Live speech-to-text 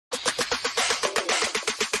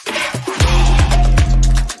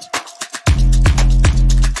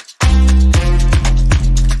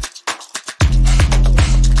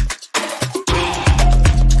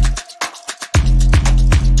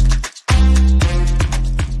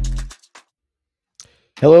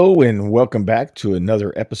Hello and welcome back to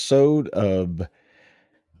another episode of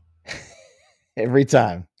Every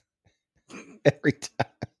Time. Every Time.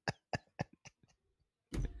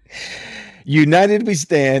 United We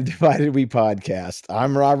Stand, Divided We Podcast.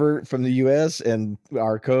 I'm Robert from the US and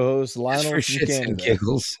our co-host Just Lionel for from shits and Canada.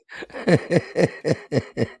 giggles.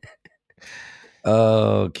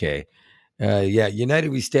 Okay. Yeah,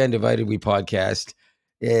 United We Stand, Divided We Podcast.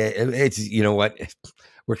 It's, you know what?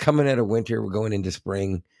 We're coming out of winter. We're going into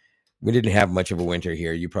spring. We didn't have much of a winter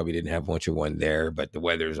here. You probably didn't have much of one there, but the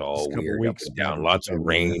weather's Just all a couple weird up weeks and back down. in Lots of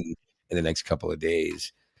February. rain in the next couple of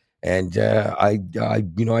days. And I did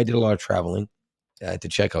a lot of traveling to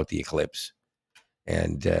check out the eclipse.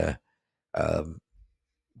 And had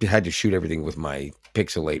to shoot everything with my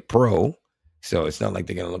Pixel 8 Pro. So it's not like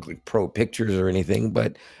they're going to look like pro pictures or anything,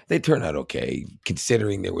 but they turn out okay.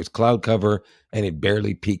 Considering there was cloud cover and it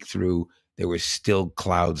barely peeked through, there was still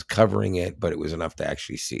clouds covering it, but it was enough to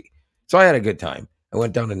actually see. So I had a good time. I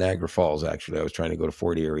went down to Niagara Falls, actually. I was trying to go to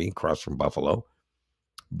Fort Erie, across from Buffalo,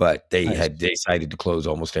 but they Nice. had decided to close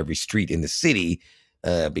almost every street in the city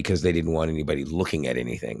because they didn't want anybody looking at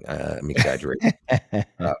anything. I'm exaggerating.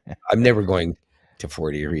 I'm never going to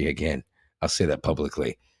Fort Erie again. I'll say that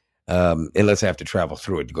publicly. Unless I have to travel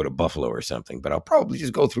through it to go to Buffalo or something. But I'll probably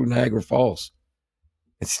just go through Niagara Falls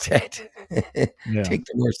instead. Yeah. Take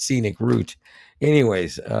the more scenic route.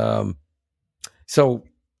 Anyways, so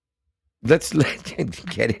let's get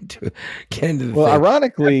into the Well, thing.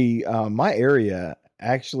 ironically, my area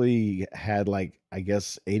actually had I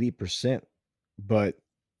guess 80%, but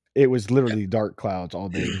it was literally dark clouds all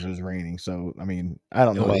day because it was raining. So, I mean, I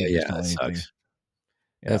don't know Well, if you yeah, saw that anything. sucks.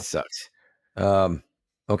 Yeah. That sucks.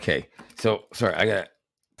 Okay. So sorry, I gotta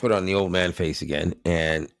put on the old man face again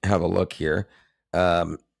and have a look here.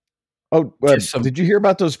 Oh, Just some did you hear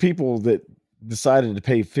about those people that decided to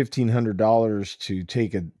pay $1,500 to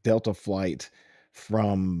take a Delta flight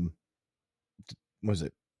from, was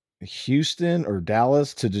it Houston or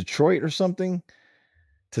Dallas to Detroit or something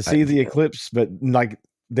to see the eclipse? But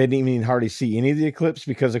they didn't even hardly see any of the eclipse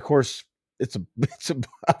because, of course, it's above them.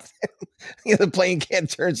 The plane can't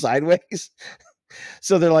turn sideways.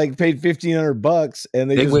 So they're like paid $1,500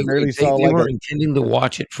 and they just barely saw they were intending to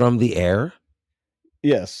watch it from the air.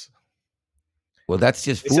 Yes. Well, that's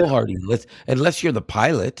just foolhardy. Unless you're the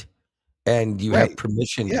pilot and you have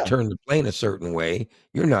permission to turn the plane a certain way,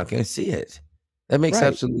 you're not going to see it. That makes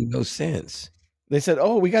absolutely no sense. They said,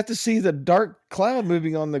 "Oh, we got to see the dark cloud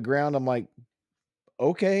moving on the ground." I'm like,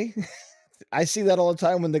 okay. I see that all the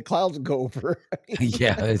time when the clouds go over.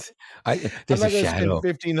 Yeah, there's a shadow.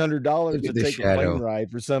 Spend $1,500 to take a plane shadow.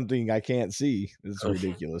 ride for something I can't see. It's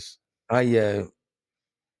ridiculous. I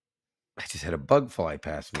just had a bug fly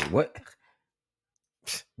past me. What?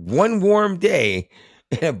 One warm day,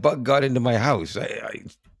 and a bug got into my house.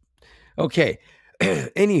 Okay.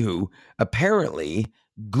 Anywho, apparently,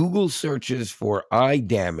 Google searches for eye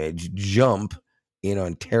damage jump in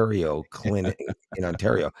Ontario clinic.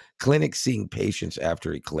 Clinics seeing patients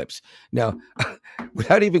after eclipse. Now,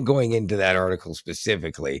 without even going into that article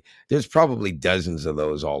specifically, there's probably dozens of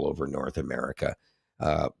those all over North America.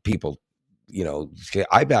 People,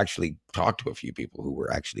 I've actually talked to a few people who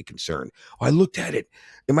were actually concerned. Oh, I looked at it.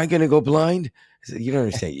 Am I going to go blind? I said, you don't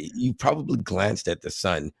understand. You probably glanced at the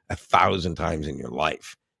sun 1,000 times in your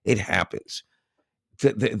life. It happens.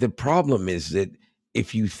 The problem is that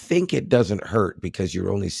if you think it doesn't hurt because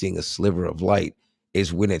you're only seeing a sliver of light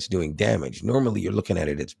is when it's doing damage. Normally you're looking at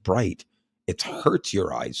it, it's bright. It hurts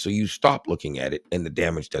your eyes. So you stop looking at it and the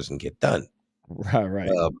damage doesn't get done. Right.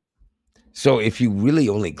 So if you really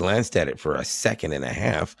only glanced at it for a second and a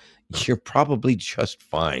half, you're probably just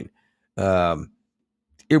fine.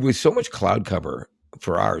 It was so much cloud cover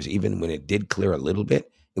for ours, even when it did clear a little bit,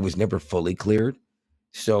 it was never fully cleared.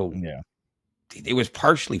 So it was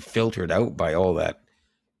partially filtered out by all that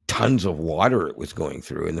tons of water it was going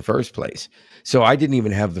through in the first place. So I didn't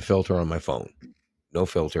even have the filter on my phone. No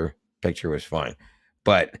filter. Picture was fine.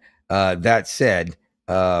 But that said,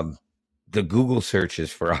 the Google searches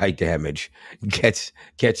for eye damage gets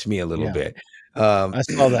me a little bit. I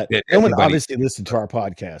saw that. Everyone obviously listened to our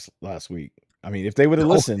podcast last week. I mean, if they would have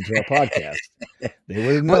listened to our podcast, they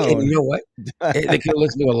would have known. Well, you know what? They could have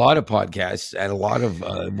listened to a lot of podcasts and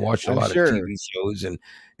watched a lot of TV shows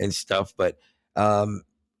and stuff. But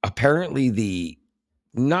apparently the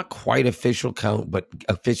not quite official count, but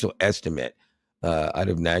official estimate out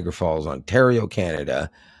of Niagara Falls, Ontario,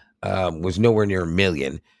 Canada, was nowhere near 1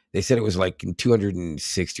 million. They said it was like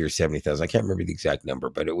 260 or 70,000. I can't remember the exact number,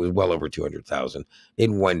 but it was well over 200,000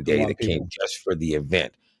 in one day that came just for the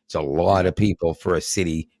event. It's a lot of people for a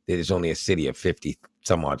city that is only a city of 50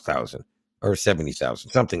 some odd thousand. or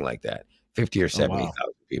 70,000, something like that, 50 or Oh, wow. 70,000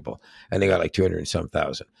 people, and they got like 200 and some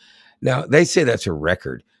thousand. Now they say that's a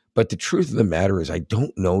record, but the truth of the matter is, I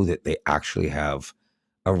don't know that they actually have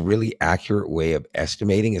a really accurate way of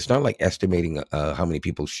estimating. It's not like estimating how many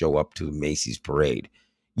people show up to the Macy's parade.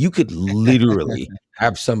 You could literally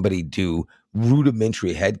have somebody do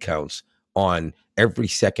rudimentary head counts on every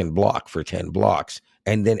second block for 10 blocks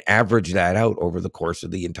and then average that out over the course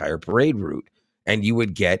of the entire parade route. And you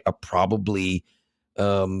would get a probably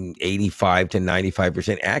 85 to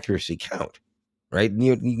 95% accuracy count, right?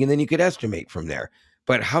 And then you could estimate from there.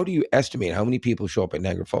 But how do you estimate how many people show up at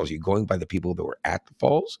Niagara Falls? Are you going by the people that were at the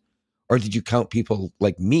falls? Or did you count people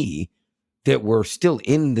like me that were still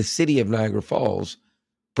in the city of Niagara Falls,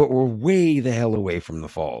 but were way the hell away from the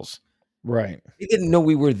falls? Right. They didn't know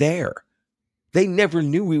we were there. They never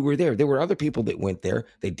knew we were there. There were other people that went there.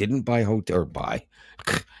 They didn't buy hotel or buy.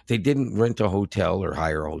 They didn't rent a hotel or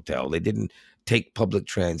hire a hotel. They didn't take public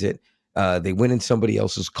transit. They went in somebody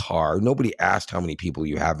else's car. Nobody asked how many people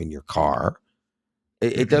you have in your car.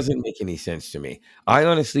 It doesn't make any sense to me. I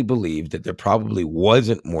honestly believe that there probably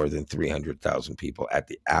wasn't more than 300,000 people at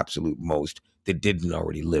the absolute most that didn't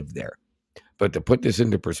already live there. But to put this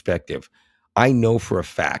into perspective, I know for a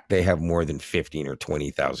fact they have more than 15 or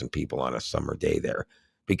 20,000 people on a summer day there,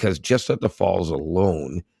 because just at the falls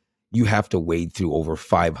alone, you have to wade through over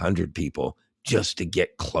 500 people just to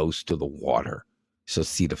get close to the water. So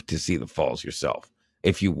to see the falls yourself.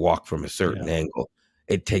 If you walk from a certain Yeah. angle,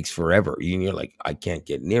 it takes forever. And you're like, I can't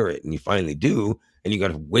get near it. And you finally do, and you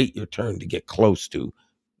got to wait your turn to get close to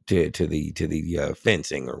the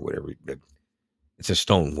fencing or whatever. It's a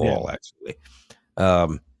stone Yeah. wall, actually.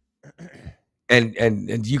 Um,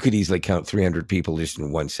 and you could easily count 300 people just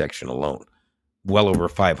in one section alone. Well over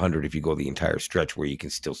 500 if you go the entire stretch where you can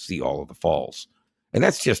still see all of the falls. And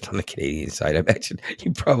that's just on the Canadian side. I imagine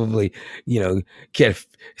you probably, get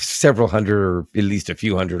several hundred or at least a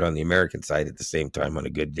few hundred on the American side at the same time on a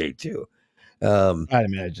good day too. Um, I'd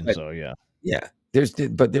imagine but so, yeah. yeah, there's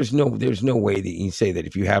no way that you can say that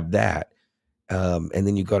if you have that, and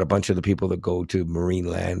then you got a bunch of the people that go to Marine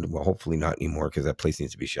Land. Well, hopefully not anymore because that place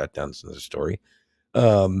needs to be shut down. It's another story.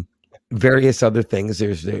 Um, Various other things.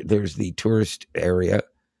 There's the tourist area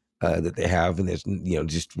that they have, and there's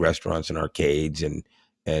just restaurants and arcades and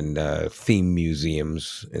theme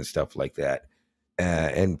museums and stuff like that.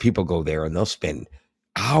 And people go there and they'll spend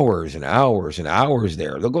hours and hours and hours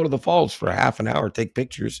there. They'll go to the falls for half an hour, take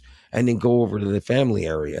pictures, and then go over to the family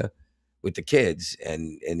area with the kids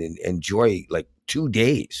and enjoy like 2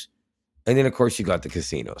 days. And then of course you got the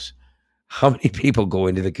casinos. How many people go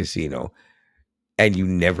into the casino and you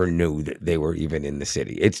never knew that they were even in the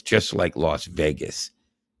city? It's just like Las Vegas.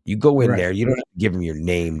 You go in Right. there, you don't have to give them your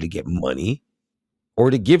name to get money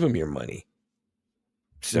or to give them your money.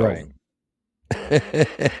 So, Right.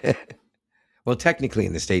 well, technically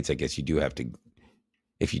in the States, I guess you do have to,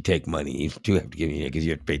 if you take money, you do have to give it because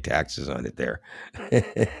you have to pay taxes on it there.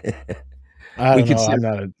 I We don't could know. say,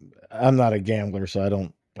 I'm not a gambler, so I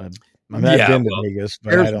don't. I mean, I've yeah, been to well, Vegas,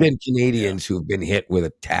 but I there's don't. been Yeah. Canadians who've been hit with a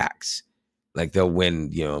tax. Like they'll win,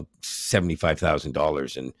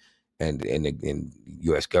 $75,000 and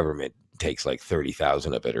US government takes like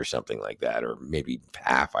 30,000 of it or something like that, or maybe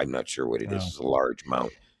half. I'm not sure what it is. Oh, It's a large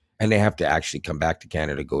amount. And they have to actually come back to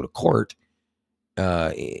Canada, go to court,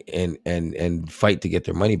 and fight to get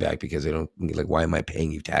their money back because they don't like, why am I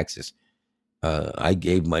paying you taxes? I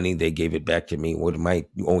gave money, they gave it back to me. What am I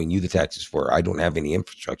owing you the taxes for? I don't have any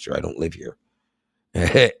infrastructure. I don't live here.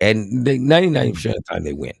 And they 99% of the time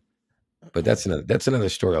they win. But that's another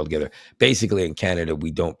story altogether. Basically, in Canada,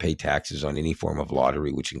 we don't pay taxes on any form of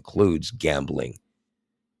lottery, which includes gambling.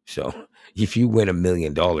 So if you win $1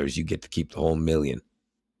 million, you get to keep the whole million.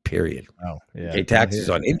 Period. oh, You yeah. pay Not taxes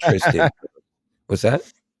here. on interest. What's that?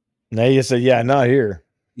 Now you said, yeah, not here.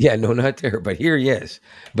 Yeah, no, not there, but here, yes.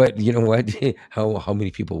 But you know what? How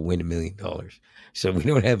many people win $1 million? So we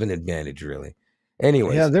don't have an advantage, really. Yeah,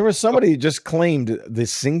 Anyways, there was somebody just claimed the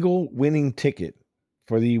single winning ticket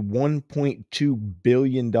for the $1.2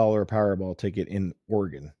 billion Powerball ticket in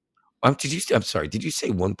Oregon. I'm sorry. Did you say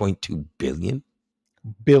 1.2 billion?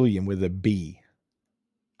 Billion with a B.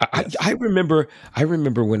 I, I Yes. I remember. I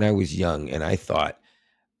remember when I was young, and I thought,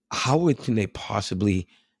 can they possibly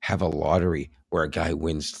have a lottery where a guy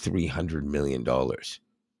wins $300 million?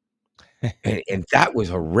 And that was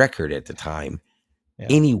a record at the time. Yeah.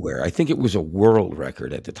 Anywhere. I think it was a world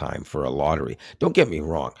record at the time for a lottery. Don't get me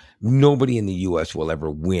wrong. Nobody in the US will ever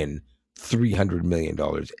win $300 million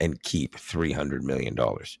and keep $300 million.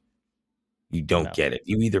 You don't No. get it.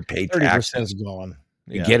 You either pay 30% is taxes, gone.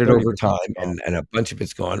 you Yeah, get it over 30% is time gone. and a bunch of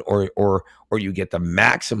it's gone, or you get the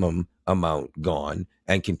maximum amount gone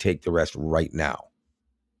and can take the rest right now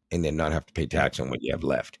and then not have to pay Yeah. tax on what you have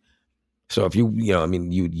left. So if I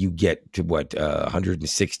mean, you get to what,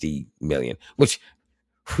 160 million, which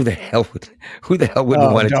who the hell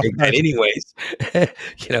wouldn't Oh, want to take that don't. anyways?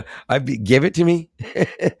 Give it to me.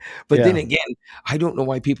 But then Yeah. again, I don't know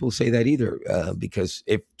why people say that either, because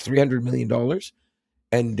if $300 million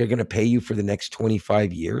and they're going to pay you for the next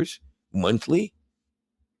 25 years monthly,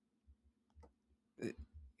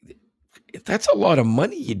 that's a lot of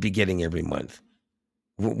money you'd be getting every month.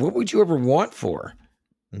 What would you ever want for?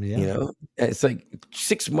 Yeah. It's like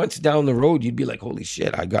 6 months down the road, you'd be like, holy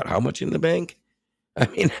shit, I got how much in the bank? I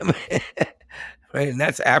mean, right. And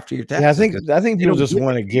that's after your Yeah, taxes because I think they people don't just give it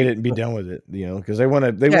wanna to get you. it and be done with it, because they Yeah,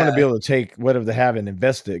 wanna be able to take whatever they have and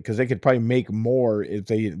invest it, because they could probably make more if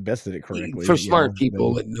they invested it for correctly, smart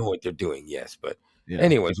people than that know what they're doing, yes. But yeah,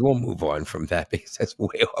 anyways, we'll move on from that because that's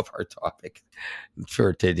way off our topic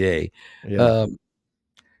for today. yeah. Um,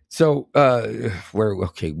 So, where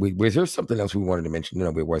okay, was there something else we wanted to mention?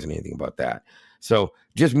 No, there wasn't anything about that. So,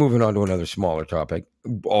 just moving on to another smaller topic,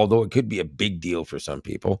 although it could be a big deal for some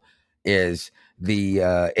people, is the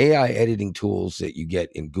AI editing tools that you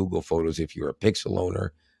get in Google Photos if you're a Pixel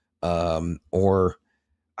owner, or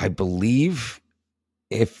I believe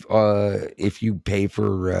if you pay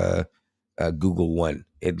for Google One,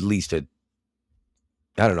 at least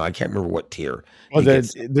I don't know, I can't remember what tier Well, you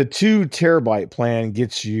get. the 2 terabyte plan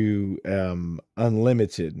gets you,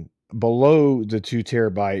 unlimited. Below the 2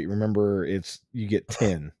 terabyte, remember, you get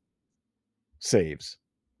 10 saves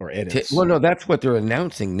or Well, edits. no, that's what they're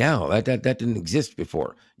announcing now. That didn't exist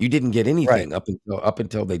before. You didn't get Right, anything up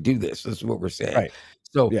until they do this. This is what we're saying. right.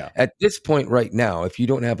 So Yeah, at this point right now, if you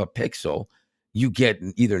don't have a Pixel, you get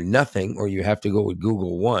either nothing or you have to go with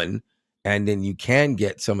Google One, and then you can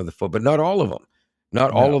get some of the photo, but not all of them.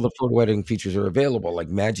 Not all no, of the photo editing features are available. Like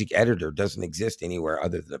Magic Editor doesn't exist anywhere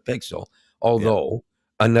other than a Pixel, yeah, although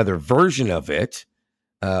another version of it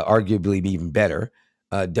arguably even better,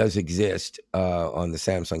 does exist on the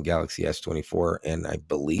Samsung Galaxy S24, and I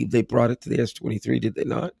believe they brought it to the S23. Did they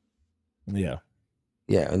not? yeah.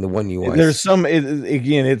 Yeah, and the One UI. There's some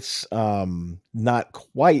again, it's, not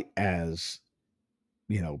quite as,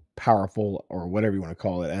 powerful or whatever you wanna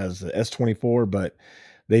call it as the S24, but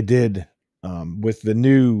they did, with the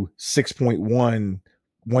new 6.1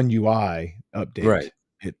 One UI update, Right.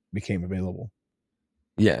 it became available.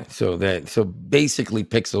 Yeah. So basically,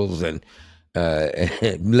 Pixels and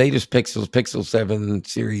latest Pixels, Pixel 7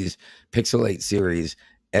 series, Pixel 8 series,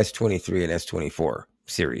 S23 and S24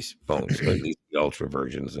 series phones, or at least the Ultra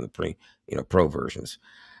versions and the Pro versions.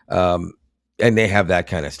 Um, and they have that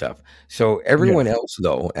kind of stuff. So Yeah. everyone else,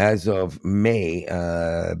 though, as of May,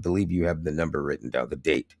 I believe you have the number written down, the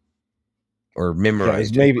date, or Yeah,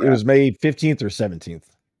 memorized, it was May 15th or 17th.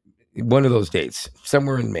 one of those dates,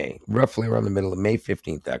 somewhere in May, roughly around the middle of May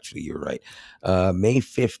 15th, actually, you're right. May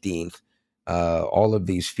 15th, all of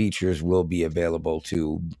these features will be available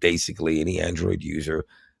to basically any Android user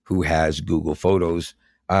who has Google Photos.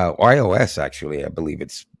 iOS, actually, I believe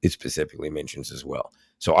it specifically mentions as well.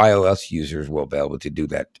 So iOS users will be able to do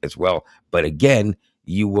that as well. But again,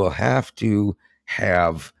 you will have to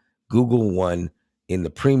have Google One in the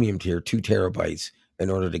premium tier, 2 terabytes, in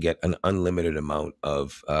order to get an unlimited amount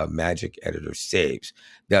of Magic Editor saves.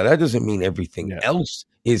 Now, that doesn't mean everything Yeah, else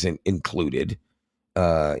isn't included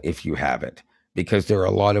if you have it, because there are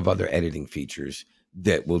a lot of other editing features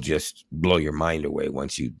that will just blow your mind away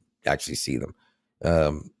once you actually see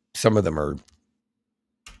them. Some of them are,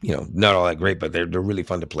 not all that great, but they're really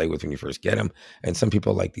fun to play with when you first get them. And some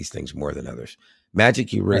people like these things more than others.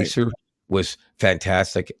 Magic right. Eraser was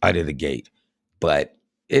fantastic out of the gate, but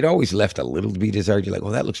it always left a little to be desired. You're like,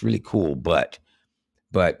 well, that looks really cool, but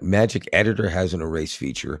Magic Editor has an erase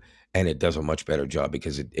feature, and it does a much better job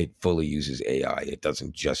because it fully uses AI. It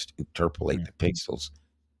doesn't just interpolate Mm, the pixels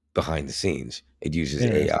behind the scenes. It uses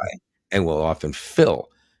AI interesting. and will often fill.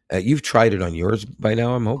 You've tried it on yours by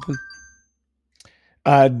now, I'm hoping.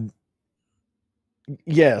 Uh,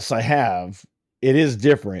 yes, I have. It is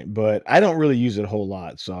different, but I don't really use it a whole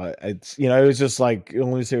lot, so it was just like, "Oh,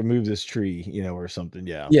 let me say move this tree," or something,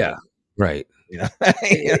 yeah, Yeah, but, right. you know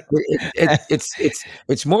It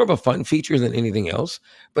it's more of a fun feature than anything else,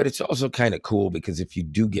 but it's also kinda cool because if you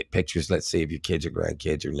do get pictures, let's say, of your kids or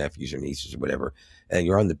grandkids or nephews or nieces or whatever, and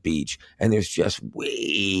you're on the beach and there's just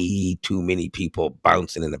way too many people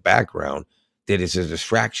bouncing in the background, that is a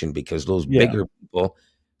distraction because those Yeah, bigger people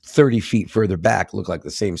 30 feet further back look like the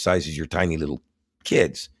same size as your tiny little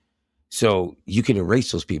kids. So you can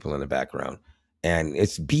erase those people in the background, and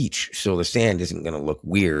it's beach, so the sand isn't going to look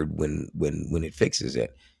weird when it fixes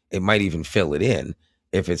it. It might even fill it in,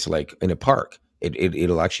 if it's like in a park,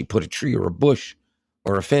 it'll actually put a tree or a bush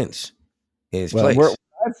or a fence in its Well, where place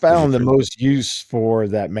I as you're found the printing. most use for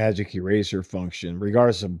that magic eraser function,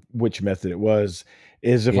 regardless of which method it was,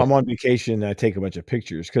 is if Yeah, I'm on vacation and I take a bunch of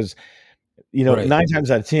pictures. Because right. 9 times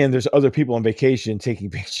out of 10, there's other people on vacation taking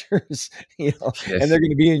pictures, and Yes. they're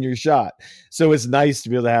gonna be in your shot. So it's nice to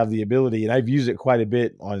be able to have the ability, and I've used it quite a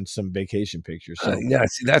bit on some vacation pictures. So Yeah,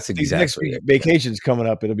 see, that's these next exactly week it. Yeah. vacation's coming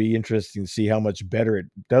up, it'll be interesting to see how much better it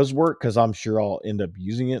does work because 'cause I'm sure I'll end up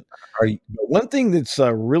using it. Are you, But one thing that's,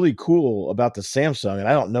 really cool about the Samsung, and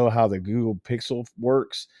I don't know how the Google Pixel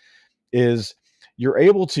works, is you're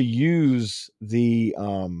able to use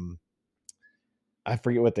I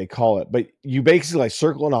forget what they call it, but you basically, like,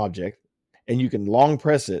 circle an object, and you can long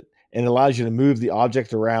press it, and it allows you to move the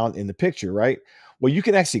object around in the picture, right? Well, you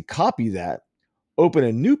can actually copy that, open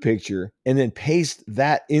a new picture, and then paste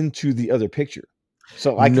that into the other picture.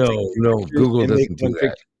 So I could take no, 2 no, pictures Google and make doesn't do 1 that.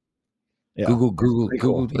 picture. Yeah, it's pretty Google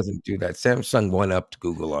cool. doesn't do that. Samsung one upped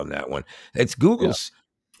Google on that one. Yeah.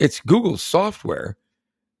 It's Google's software.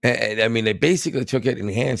 And I mean, they basically took it,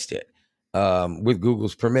 enhanced it with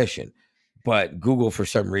Google's permission, but Google, for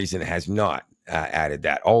some reason, has not added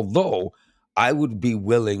that. Although I would be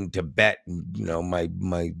willing to bet,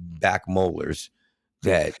 my back molars,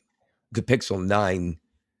 that the Pixel 9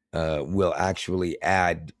 will actually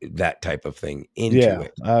add that type of thing into Yeah,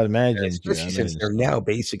 it. I'd imagine yeah, I Especially since imagine they're so. now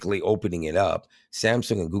basically opening it up.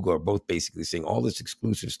 Samsung and Google are both basically saying all this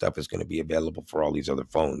exclusive stuff is going to be available for all these other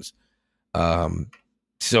phones. Um,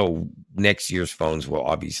 so next year's phones will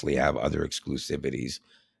obviously have other exclusivities,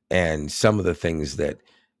 and some of the things that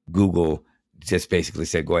Google just basically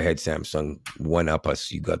said, "Go ahead, Samsung, one up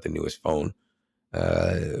us. You got the newest phone.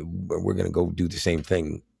 We're going to go do the same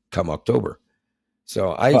thing come October."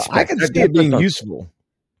 So I But I expect can that, see it that's being on. useful.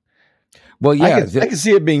 Well, I yeah, can I can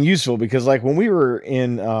see it being useful because, like, when we were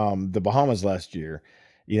in, the Bahamas last year,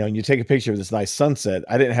 and you take a picture of this nice sunset,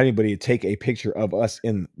 I didn't have anybody take a picture of us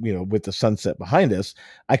in with the sunset behind us.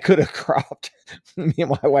 I could have cropped me and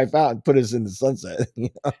my wife out and put us in the sunset,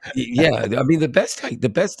 Yeah, I mean, the best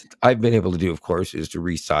I've been able to do, of course, is to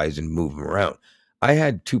resize and move them around. I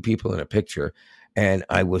had 2 people in a picture, and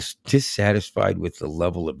I was dissatisfied with the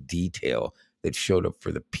level of detail that showed up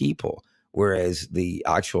for the people, whereas the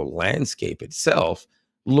actual landscape itself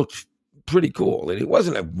looked pretty cool, and it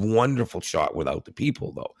wasn't a wonderful shot without the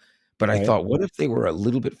people, though. But I right? thought, what if they were a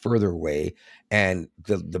little bit further away, and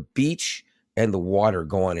the beach and the water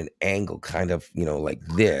go on an angle kind of, like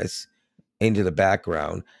this, into the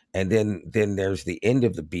background, and then there's the end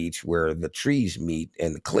of the beach where the trees meet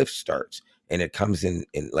and the cliff starts, and it comes in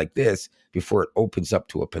like this before it opens up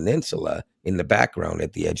to a peninsula in the background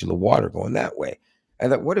at the edge of the water going that way. I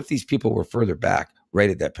thought, what if these people were further back right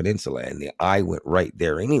at that peninsula and the eye went right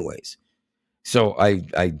there anyways? So I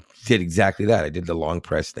did exactly that. I did the long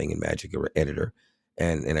press thing in Magic Editor,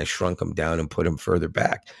 and I shrunk them down and put them further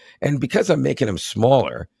back. And because I'm making them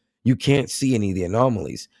smaller, you can't see any of the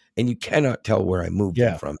anomalies, and you cannot tell where I moved them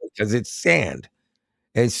Yeah, from because it's sand.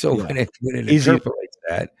 And so yeah. when it Easy. interpolates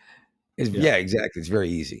that, Yeah, yeah, exactly. It's very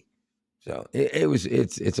easy. So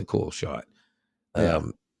it's a cool shot. yeah.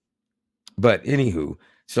 Um, but anywho,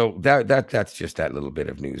 so that's just that little bit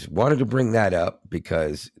of news. Wanted to bring that up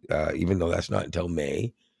because even though that's not until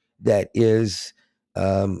May, that is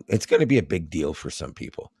it's going to be a big deal for some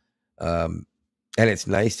people. Um, and it's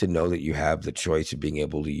nice to know that you have the choice of being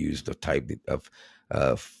able to use the type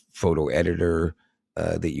of photo editor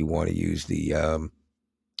that you want to use, the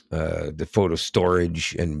photo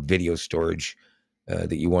storage and video storage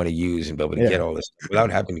that you want to use, and be able to get Yeah, all this without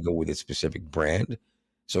having to go with a specific brand.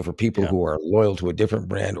 So for people yeah. who are loyal to a different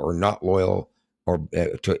brand or not loyal or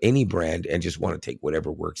to any brand and just want to take whatever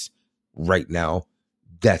works right now,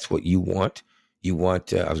 that's what you want. You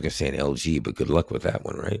want, I was going to say an LG, but good luck with that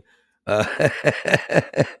one, right? Uh,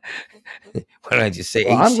 why don't I just say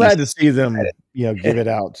Well, I'm HTC? glad to see them, give it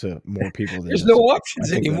out to more people than There's no this. I options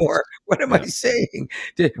think that's anymore. What am I yeah. saying?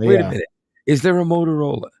 Wait a Yeah. minute. Is there a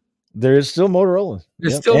Motorola? There is still Motorola.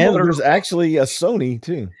 There's Yep, still and Motorola. there's actually a Sony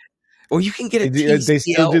too. Or you can get a They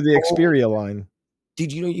still do TCL the phone. Xperia line.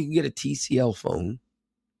 Did you know you can get a TCL phone?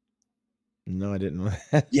 No, I didn't know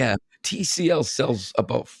that. Yeah, TCL sells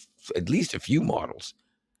about at least a few models,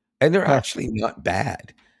 and they're Huh, actually not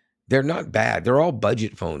bad. They're not bad. They're all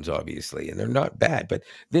budget phones, obviously, and they're not bad. But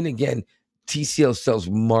then again, TCL sells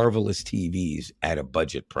marvelous TVs at a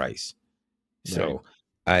budget price. right. So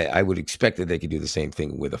I would expect that they could do the same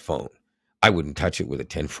thing with a phone. I wouldn't touch it with a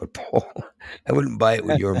 10-foot pole. I wouldn't buy it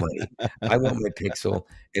with your money. I want my Pixel,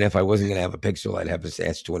 and if I wasn't going to have a Pixel, I'd have this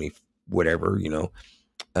S20 whatever.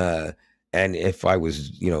 Uh, And if I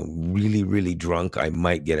was, really, really drunk, I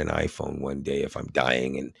might get an iPhone one day if I'm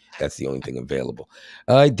dying and that's the only thing available.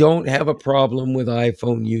 I don't have a problem with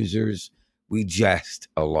iPhone users. We jest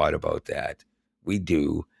a lot about that. We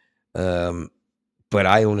do. Um, but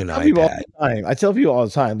I own an Tell people all iPad. the time. I tell people all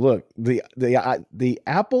the time, look, the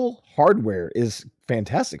Apple hardware is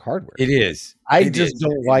fantastic hardware. It is. I It just is.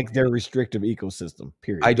 don't like their restrictive ecosystem, I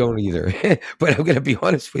period. don't either. But I'm gonna be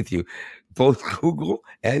honest with you, both Google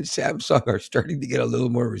and Samsung are starting to get a little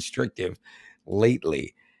more restrictive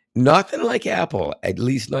lately. Nothing like Apple, at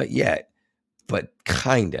least not yet, but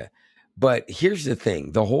kinda. But here's the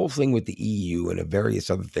thing, the whole thing with the EU and various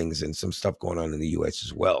other things and some stuff going on in the US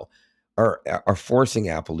as well are forcing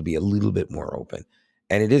Apple to be a little bit more open,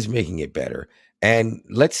 and it is making it better. And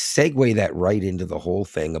let's segue that right into the whole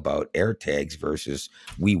thing about AirTags versus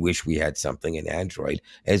we wish we had something in Android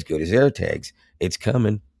as good as AirTags. It's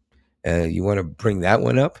coming. You want to bring that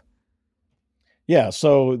one up? Yeah,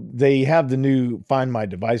 so they have the new Find My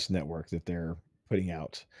Device network that they're putting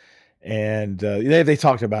out, and, they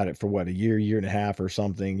talked about it for what, a year and a half or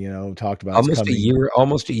something, talked about it's coming.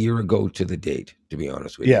 Almost a year ago to the date, to be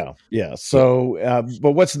honest with you. Yeah, yeah, Yeah. so,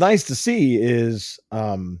 but what's nice to see is,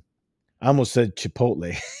 I almost said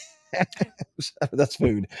Chipotle. That's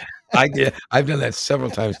food. I did. I've done that several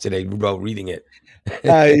times today while reading it.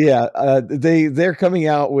 Yeah, they're coming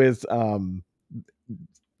out with,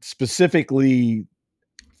 specifically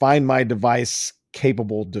Find My Device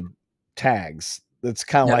capable tags. That's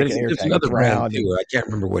kinda Yeah, like an there's AirTag. It's another brand round and too. I can't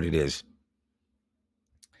remember what it is.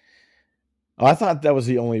 oh, I thought that was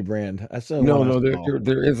the only brand. That's the only one No, I no, there, saw. there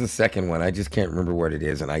there is a second one. I just can't remember what it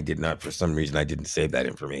is, and I did not for some reason I didn't save that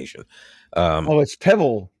information. Um, Oh, it's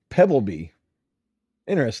Pebblebee.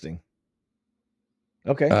 Interesting.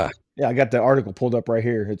 Okay. uh, Yeah, I got the article pulled up right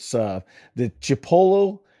here. It's, the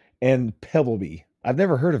Chipolo and Pebblebee. I've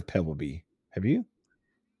never heard of Pebblebee. Have you?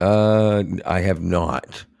 I have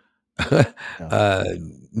not. No. uh,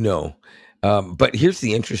 no. But here's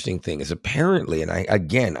the interesting thing: is apparently, and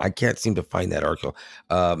I can't seem to find that article.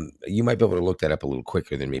 You might be able to look that up a little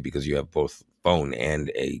quicker than me because you have both phone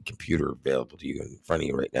and a computer available to you in front of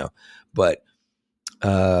you right now. But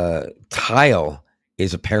Tile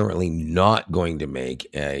is apparently not going to make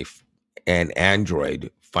an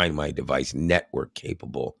Android Find My Device network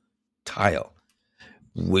capable Tile,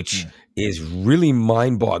 which Hmm. is really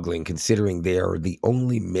mind-boggling considering they are the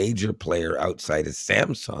only major player outside of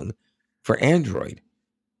Samsung for Android,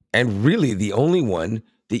 and really the only one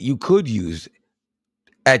that you could use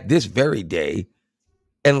at this very day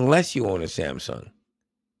unless you own a Samsung.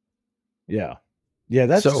 Yeah. Yeah,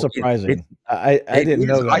 that's So surprising. I it didn't is.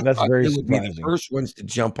 know that. I That's thought very they would be the surprising. first ones to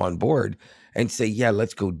jump on board and say, "Yeah,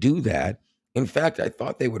 let's go do that." In fact, I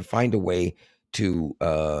thought they would find a way to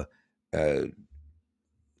uh,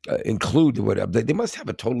 include what they must have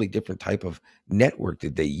a totally different type of network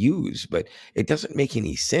that they use, but it doesn't make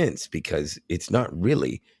any sense because it's not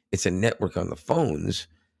really. It's a network on the phones,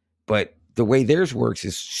 but the way theirs works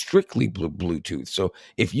is strictly Bluetooth. So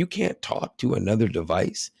if you can't talk to another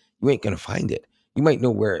device, you ain't gonna find it. You might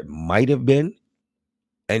know where it might have been,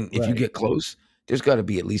 and if you Right. get close, there's got to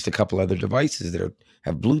be at least a couple other devices that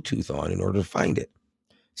have Bluetooth on in order to find it.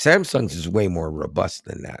 Samsung's is way more robust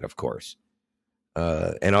than that, of course.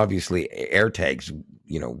 And obviously AirTags,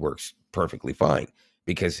 works perfectly fine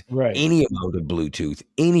because Right. any amount of Bluetooth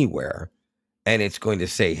anywhere, and it's going to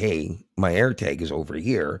say, "Hey, my AirTag is over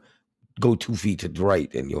here. Go 2 feet to the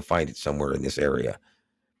right, and you'll find it somewhere in this area."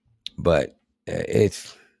 But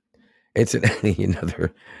it's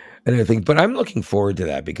another thing. But I'm looking forward to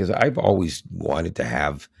that because I've always wanted to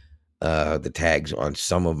have the tags on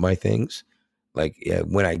some of my things. Like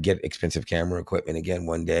when I get expensive camera equipment again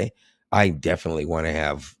one day, I definitely want to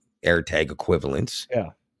have AirTag equivalents Yeah.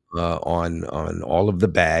 on all of the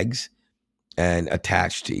bags and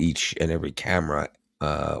attached to each and every camera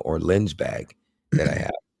or lens bag that I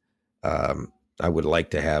have. Um, I would like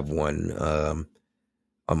to have one on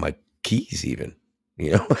my keys, even.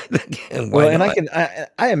 Again, why Well, and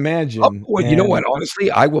not? I imagine Well, you know what? and Honestly,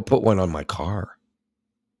 I will put one on my car.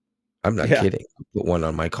 I'm not yeah, kidding. I'll put one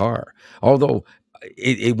on my car. Although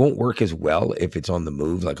it won't work as well if it's on the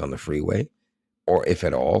move, like on the freeway, or if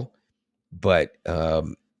at all. But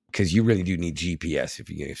because you really do need GPS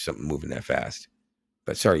if something moving that fast.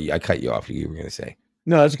 But sorry, I cut you off. You were going to say.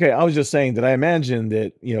 no, that's okay. I was just saying that I imagine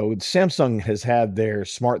that, Samsung has had their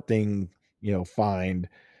smart thing, find,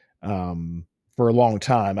 for a long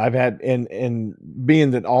time. I've had and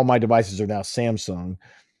being that all my devices are now Samsung,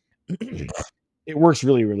 it works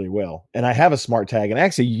really, really well. And I have a smart tag and I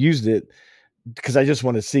actually used it because I just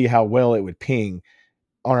wanted to see how well it would ping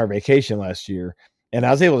on our vacation last year. and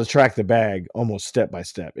I was able to track the bag almost step by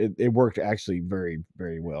step. It worked actually very,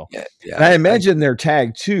 very well. Yeah, And I yeah. imagine their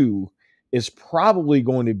Tag 2 is probably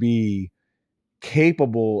going to be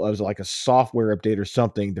capable of like a software update or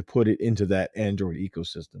something to put it into that Android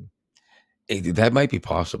ecosystem. That might be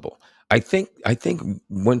possible. I think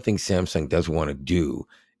one thing Samsung does wanna do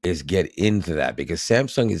is get into that because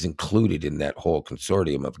Samsung is included in that whole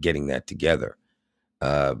consortium of getting that together.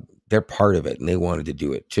 Uh, they're part of it, and they wanted to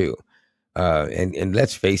do it too. And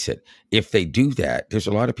let's face it, if they do that, there's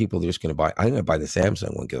a lot of people that are just gonna buy I'm gonna buy the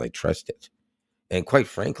Samsung one because I trust it. And quite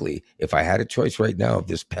frankly, if I had a choice right now of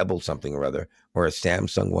this Pebble something or other or a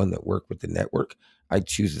Samsung one that worked with the network, I'd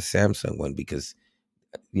choose the Samsung one because,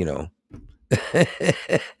 you know,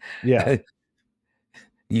 Yeah.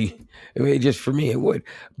 you I mean, just for me, it would.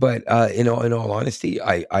 But, in all honesty,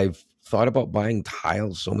 I've thought about buying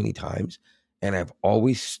tiles so many times, and I've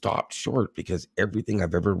always stopped short because everything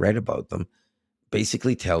I've ever read about them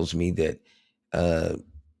basically tells me that, uh,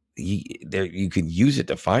 you can use it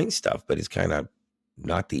to find stuff, but it's kinda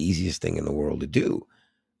not the easiest thing in the world to do.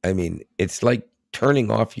 I mean, it's like turning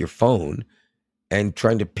off your phone and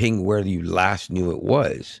trying to ping where you last knew it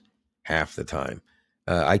was half the time.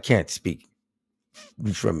 I can't speak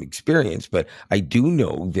from experience, but I do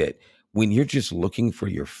know that when you're just looking for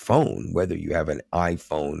your phone, whether you have an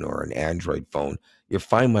iPhone or an Android phone, your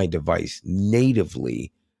Find My device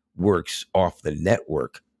natively works off the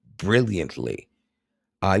network brilliantly.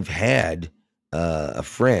 I've had a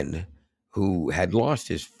friend who had lost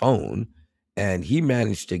his phone, and he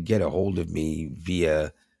managed to get a hold of me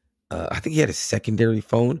via, I think he had a secondary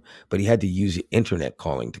phone, but he had to use internet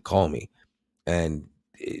calling to call me. And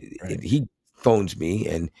Right. he phones me,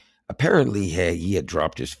 and apparently, hey, he had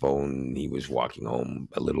dropped his phone. He was walking home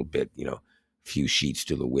a little bit, a few sheets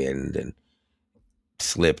to the wind, and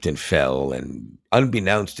slipped and fell. And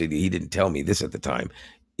unbeknownst to he didn't tell me this at the time.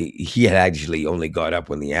 He had actually only got up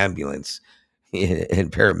when the ambulance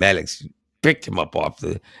and paramedics picked him up off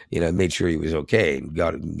made sure he was okay and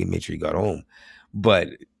made sure he got home. But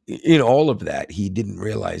in all of that, he didn't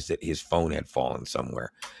realize that his phone had fallen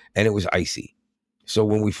somewhere and it was icy. So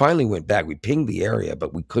when we finally went back, we pinged the area,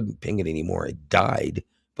 but we couldn't ping it anymore. It died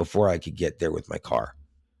before I could get there with my car.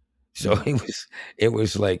 So Mm. it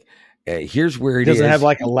was like, here's where It it doesn't have is.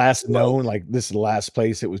 like a last known, like this is the last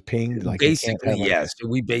place it was pinged. Like it can't Basically, have like yes. So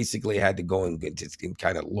we basically had to go and just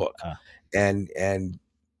kind of look. uh, And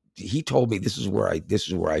he told me this is where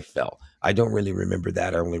I fell. I don't really remember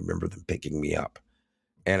that. I only remember them picking me up.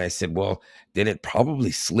 And I said, well, then it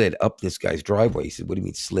probably slid up this guy's driveway. He said, what do you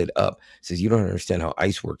mean slid up? He says, you don't understand how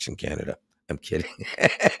ice works in Canada. I'm kidding.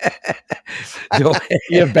 No,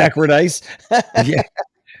 you have backward ice. yeah,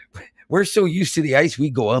 we're so used to the ice, we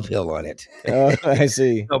go uphill on it. Oh, I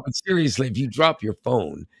see. No, but seriously, if you drop your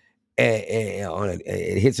phone on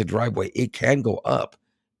it hits a driveway, it can go up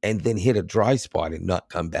and then hit a dry spot and not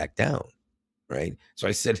come back down, right? So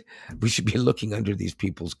I said, we should be looking under these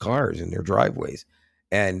people's cars and their driveways.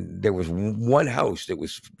 And there was one house that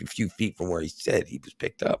was a few feet from where he said he was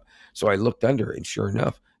picked up. So I looked under, and sure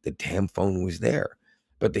enough, the damn phone was there.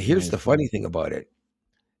 But here's I the see. funny thing about it.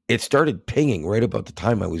 It started pinging right about the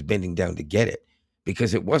time I was bending down to get it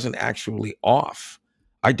because it wasn't actually off.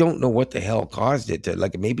 I don't know what the hell caused it to,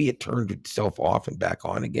 like, maybe it turned itself off and back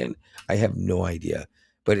on again. I have no idea.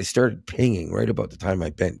 But it started pinging right about the time I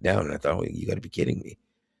bent down, and I thought, oh, you got to be kidding me.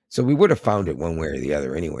 So we would have found it one way or the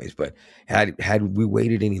other anyways, but had we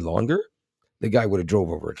waited any longer, the guy would have drove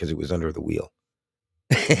over it because it was under the wheel.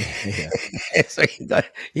 Yeah. So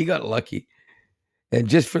he got lucky. And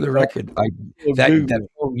just for the So record, I well, that Google.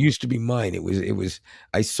 phone used to be mine. It was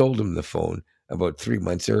I sold him the phone about 3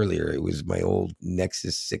 months earlier. It was my old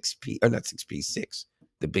Nexus 6P, or not 6P, 6,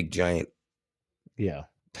 the big giant. Yeah.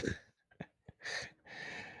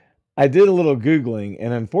 I did a little Googling,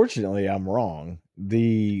 and unfortunately, I'm wrong.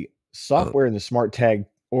 The Oh, software in the Smart Tag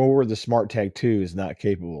or the Smart Tag 2 is not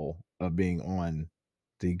capable of being on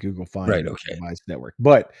the Google right, Find okay. device network,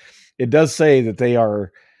 but it does say that they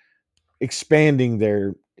are expanding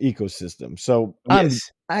their ecosystem. So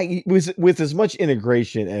Yes. I with as much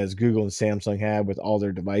integration as Google and Samsung have with all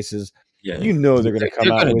their devices, Yeah. you know they're going to come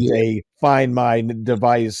They're out gonna with do it. a Find My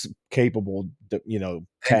device capable, And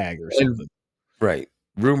tag or and something. right.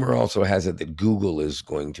 Rumor also has it that Google is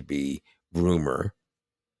going to be rumor,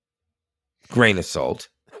 grain of salt.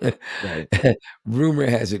 Right. Rumor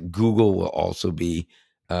has it Google will also be,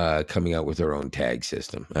 coming out with their own tag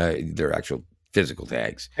system, their actual physical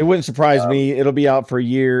tags. It wouldn't surprise Um, me. It'll be out for a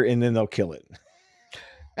year and then they'll kill it.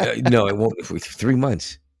 no, it won't be for 3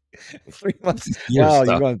 months. 3 months. This year Wow, you're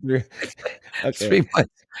stuff. going through. Okay. 3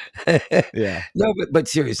 months. Yeah. No, but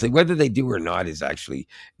seriously, whether they do or not is actually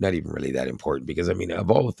not even really that important because I mean, of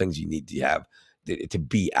all the things you need to have to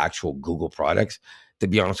be actual Google products, to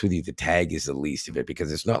be honest with you, the tag is the least of it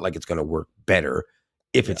because it's not like it's going to work better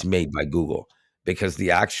if Yeah. it's made by Google. Because the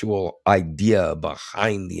actual idea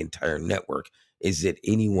behind the entire network is that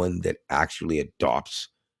anyone that actually adopts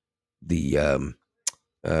the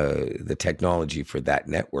the technology for that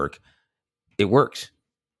network, it works.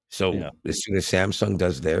 So Yeah. as soon as Samsung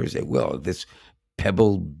does theirs, it will. This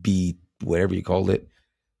Pebble Bee, whatever you called it,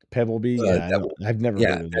 Pebblebee. Yeah. I that don't, will, I've never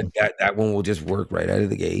yeah, heard of that, them. that that one will just work right out of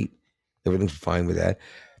the gate. Everything's fine with that.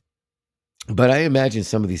 But I imagine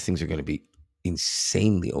some of these things are going to be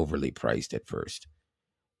insanely overly priced at first.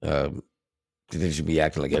 Um, they should be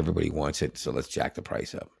acting like everybody wants it, so let's jack the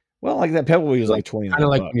price up. Well, like that Pebblebee is Like like 29 kind of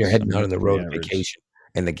like when you're bucks. I heading mean, out on that's the pretty road average. vacation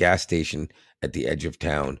and the gas station at the edge of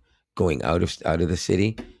town going out of the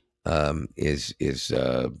city is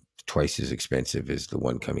twice as expensive as the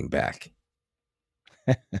one coming back.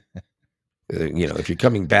 If you're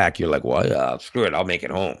coming back, you're like, well, screw it, I'll make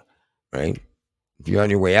it home, right? If you're on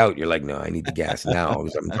your way out, you're like, no, I need the gas now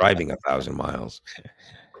because I'm driving 1,000 miles.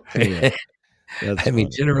 Yeah. That's I mean,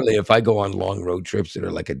 funny. generally, if I go on long road trips that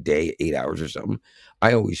are like a day, 8 hours or something,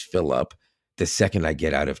 I always fill up the second I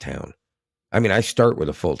get out of town. I mean, I start with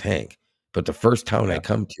a full tank, but the first town I Yeah.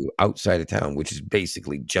 come to outside of town, which is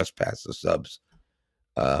basically just past the subs,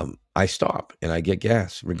 I stop and I get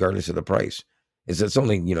gas regardless of the price. It's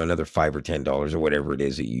only another $5 or $10 or whatever it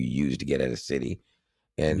is that you use to get out of city,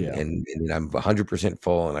 and Yeah. and I'm 100%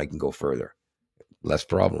 full and I can go further, less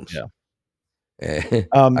problems. Yeah. I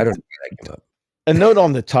Um, don't know how that came up. a note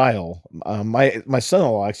on the tile. My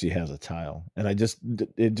son-in-law actually has a tile, and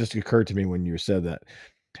it just occurred to me when you said that.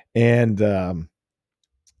 And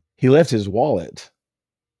he left his wallet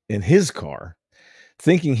in his car,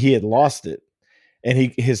 thinking he had lost it,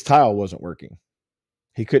 and his tile wasn't working.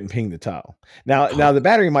 He couldn't ping the tile. Now the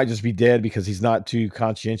battery might just be dead because he's not too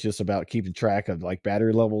conscientious about keeping track of like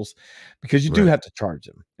battery levels, because you do Right, have to charge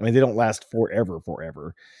them. I mean, they don't last forever.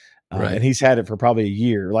 And right. he's had it for probably a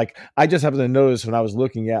year. Like I just happened to notice when I was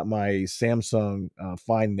looking at my Samsung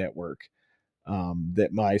Find network, that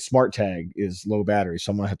my smart tag is low battery,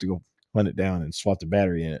 so I'm gonna have to go hunt it down and swap the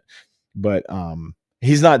battery in it. But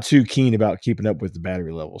he's not too keen about keeping up with the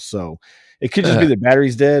battery levels, so it could just be the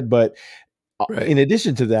battery's dead. But Right. in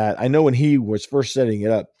addition to that, I know when he was first setting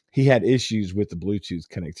it up, he had issues with the Bluetooth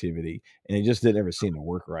connectivity, and it just didn't ever seem to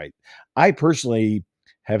work right. I personally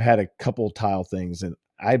have had a couple tile things, and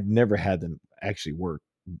I've never had them actually work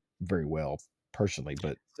very well personally.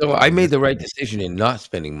 But So I made this the right time, decision in not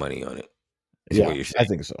spending money on it, is what yeah, you're I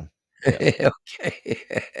think so. Yeah, saying.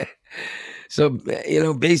 Okay. So,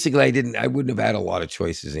 basically I wouldn't have had a lot of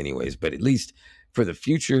choices anyways, but at least for the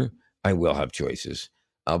future, I will have choices.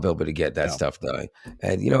 I'll be able to get that yeah, stuff done.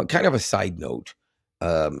 And, kind of a side note,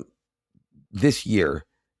 um, this year,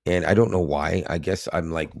 and I don't know why, I guess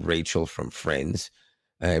I'm like Rachel from Friends.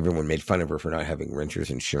 Everyone made fun of her for not having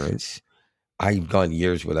renter's insurance. I've gone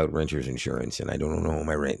years without renter's insurance and I don't know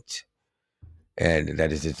my rent. And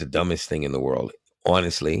that is just the dumbest thing in the world.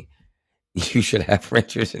 Honestly, you should have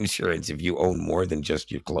renter's insurance if you own more than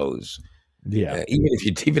just your clothes. yeah.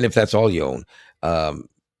 Even if that's all you own, um,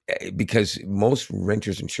 because most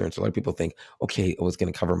renters insurance, a lot of people think, okay, oh, it's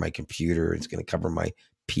going to cover my computer, it's going to cover my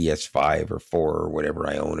PS5 or 4 or whatever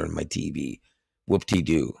I own on my TV. Whoop de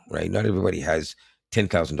doo, right? Not everybody has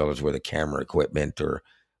 $10,000 worth of camera equipment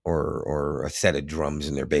or a set of drums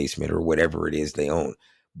in their basement or whatever it is they own.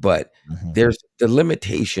 But Mhm. there's the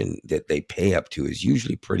limitation that they pay up to is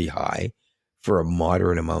usually pretty high for a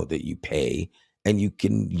moderate amount that you pay, and you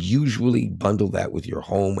can usually bundle that with your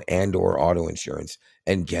home and or auto insurance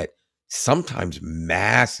and get sometimes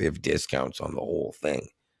massive discounts on the whole thing.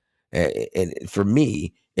 And for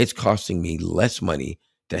me, it's costing me less money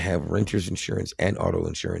to have renter's insurance and auto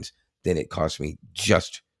insurance than it costs me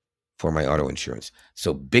just for my auto insurance.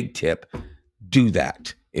 So big tip, do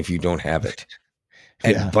that if you don't have it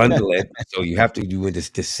and Yeah. bundle it. So you have to do it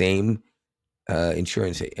the same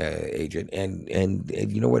insurance agent. And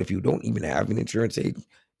you know what? If you don't even have an insurance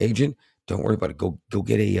agent, don't worry about it. Go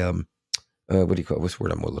get a what do you call it? What's the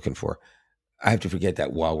word I'm looking for? I have to forget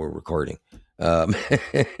that while we're recording. Um,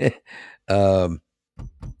 um,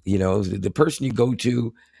 the person you go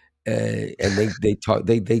to, and they talk,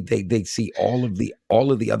 they see all of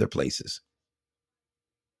the other places.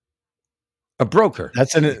 A broker.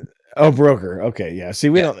 That's an Oh, broker. Okay, yeah. See,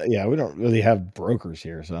 Yeah. we don't really have brokers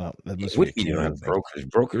here, so that must What be do a you mean you don't Canada have thing. brokers?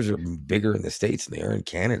 Brokers are bigger in the States than they are in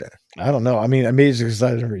Canada. I don't know. I mean, maybe it's because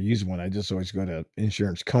I never use one. I just always go to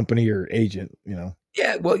insurance company or agent,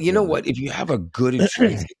 Yeah, well, you know whatever. what? If you have a good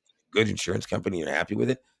insurance company, you're happy with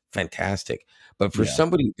it, fantastic. But for Yeah,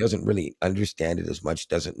 somebody who doesn't really understand it as much,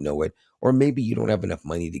 doesn't know it, or maybe you don't have enough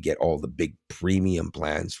money to get all the big premium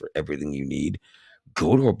plans for everything you need,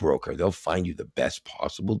 go to a broker. They'll find you the best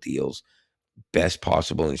possible deals, best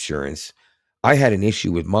possible insurance. I had an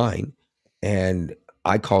issue with mine and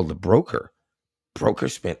I called the broker. Broker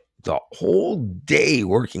spent the whole day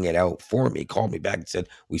working it out for me, called me back and said,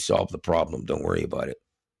 "We solved the problem. Don't worry about it."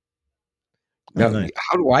 oh, Now, nice.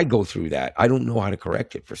 how do I go through that? I don't know how to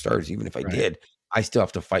correct it for starters. Even if I Right. did, I still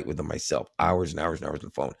have to fight with them myself, hours and hours and hours on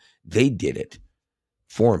the phone. They did it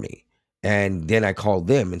for me. And then I called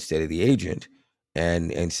them instead of the agent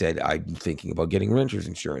and said, I'm thinking about getting renter's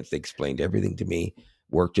insurance. They explained everything to me,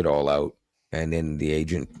 worked it all out. And then the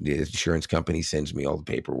agent, the insurance company sends me all the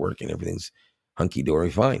paperwork and everything's hunky dory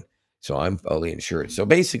fine. So I'm fully insured. So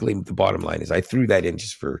basically the bottom line is I threw that in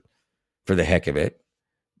just for the heck of it.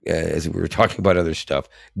 As we were talking about other stuff,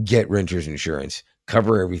 get renter's insurance,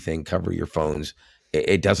 cover everything, cover your phones.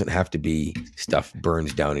 It doesn't have to be stuff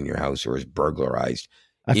burns down in your house or is burglarized.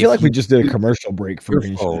 I feel If like we you just did a lose commercial break your for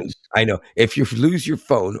phone, insurance. I know if you lose your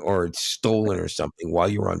phone or it's stolen or something while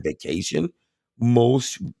you're on vacation,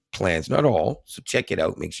 most plans, not all, so check it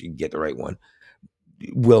out, make sure you get the right one,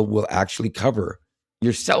 will actually cover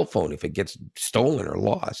your cell phone if it gets stolen or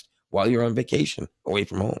lost while you're on vacation away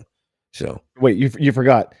from home. So Wait, you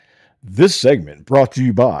forgot this segment brought to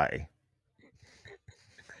you by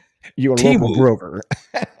your local Timu. broker.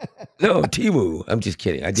 No, Timu. I'm just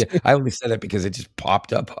kidding. I only said that because it just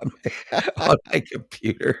popped up on my on my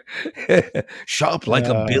computer. Shop like a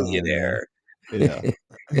Oh, man. billionaire. Yeah.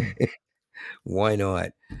 Why not?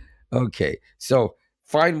 Okay. So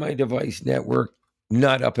Find My Device network,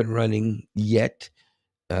 not up and running yet.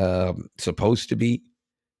 Supposed to be.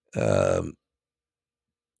 Um,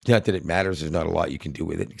 Not that it matters. There's not a lot you can do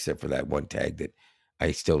with it except for that one tag that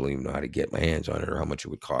I still don't even know how to get my hands on it or how much it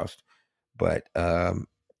would cost. But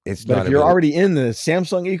it's But not if you're available. already in the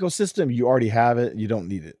Samsung ecosystem, you already have it, you don't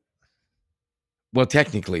need it. Well,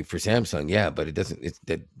 technically for Samsung, yeah, but it doesn't.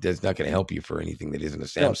 That's not going to help you for anything that isn't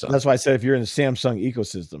a No, Samsung. that's why I said if you're in the Samsung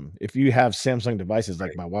ecosystem, if you have Samsung devices like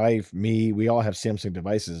Right. my wife, me, we all have Samsung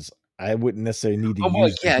devices, I wouldn't necessarily need to Oh, well,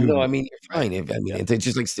 use the yeah, no, I Google. mean, you're Right. fine if I mean, Yeah. it's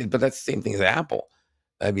just like but that's the same thing as Apple.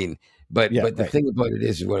 I mean, but Yeah, the right. thing about it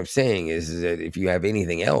is what I'm saying is that if you have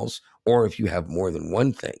anything else or if you have more than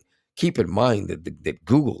one thing, keep in mind that that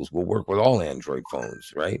Google's will work with all Android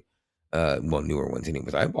phones, right? Well, newer ones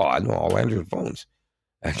anyways. I know all Android phones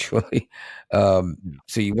actually. Yeah.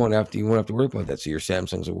 So you won't have to worry about that. So your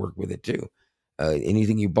Samsungs will work with it too.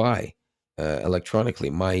 Anything you buy electronically,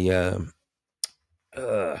 my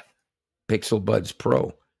uh, Pixel Buds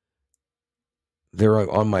Pro, they're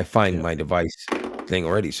on my Find Yeah. My Device thing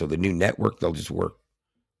already. So the new network, they'll just work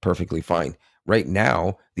perfectly fine. Right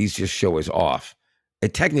now, these just show as off.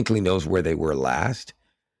 It technically knows where they were last,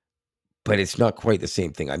 but it's not quite the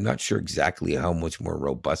same thing. I'm not sure exactly how much more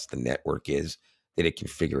robust the network is that it can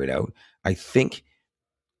figure it out. I think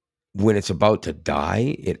when it's about to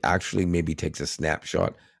die, it actually maybe takes a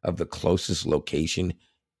snapshot of the closest location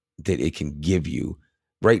that it can give you.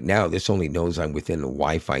 Right now, this only knows I'm within the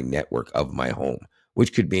Wi-Fi network of my home,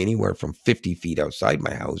 which could be anywhere from 50 feet outside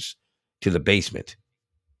my house to the basement,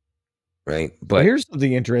 right? Well, But here's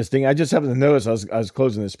something interesting. I just happened to notice I was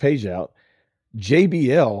closing this page out.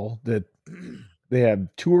 JBL that they have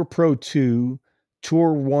Tour Pro 2,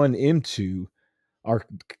 Tour 1 M2 are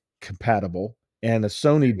compatible, and the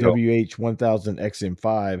there Sony you go. WH-1000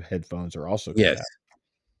 XM5 headphones are also Yes, compatible.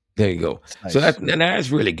 there you go. It's So nice. that's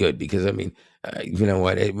really good because I mean, you know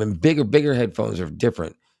what? When bigger headphones are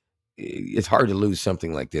different, it's hard to lose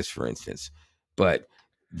something like this, for instance. But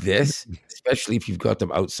this, especially if you've got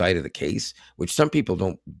them outside of the case, which some people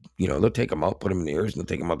don't, they'll take them out, put them in the ears, and they'll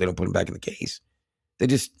take them out. They don't put them back in the case. They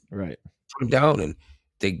just Right. put them down, and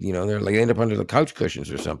they're like they end up under the couch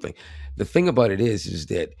cushions or something. The thing about it is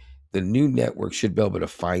that the new network should be able to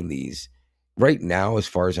find these. Right now, as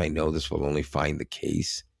far as I know, this will only find the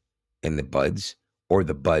case and the buds, or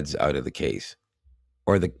the buds out of the case,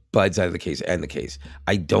 or the buds out of the case and the case.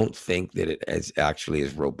 I don't think that it is actually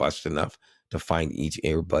is robust enough to find each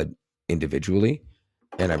earbud individually.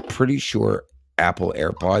 And I'm pretty sure Apple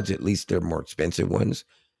AirPods, at least they're more expensive ones,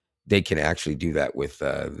 they can actually do that with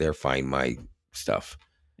their Find My stuff.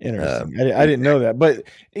 Interesting. I They didn't know that, but,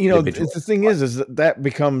 it's individual. the thing is that that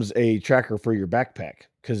becomes a tracker for your backpack.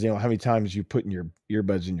 because how many times you put in your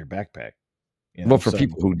earbuds in your backpack, Well, for so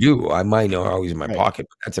people who do, mine are always in my right. pocket,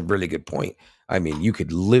 but that's a really good point. I mean, you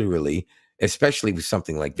could literally, especially with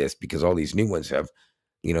something like this, because all these new ones have,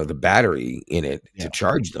 the battery in it to Yeah.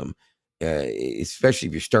 charge them. Especially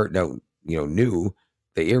if you're starting out, new,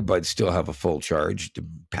 the earbuds still have a full charge. The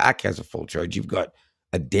pack has a full charge. You've got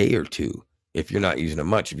a day or two if you're not using them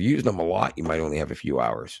much. If you use them a lot, you might only have a few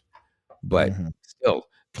hours. But Mhm. still,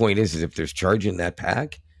 point is if there's charge in that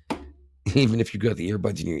pack, even if you got the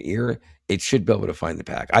earbuds in your ear, it should be able to find the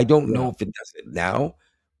pack. I don't Yeah. know if it does it now,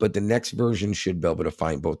 but the next version should be able to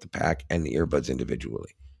find both the pack and the earbuds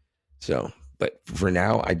individually. So, but for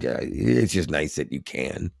now, it's just nice that you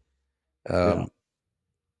can. Yeah. Um,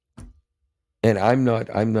 and I'm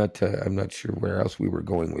not sure where else we were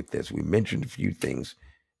going with this. We mentioned a few things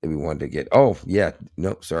that we wanted to get. Oh, yeah,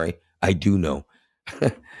 no, sorry, I do know.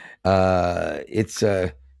 It's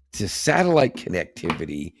a satellite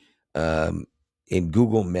connectivity um, in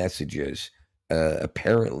Google Messages.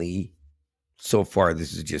 Apparently, so far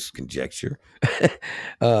this is just conjecture.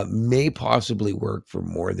 May possibly work for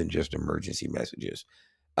more than just emergency messages.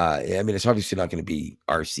 I mean, it's obviously not going to be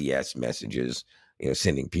RCS messages,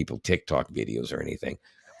 sending people TikTok videos or anything,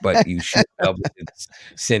 but you should be able to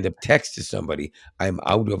send a text to somebody. I'm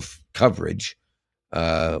out of coverage,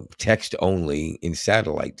 text only in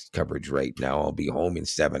satellite coverage right now. I'll be home in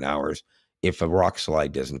 7 hours if a rock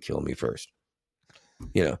slide doesn't kill me first.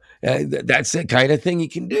 That's the kind of thing you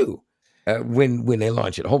can do when they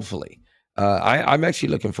launch it. Hopefully, I'm actually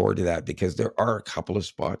looking forward to that because there are a couple of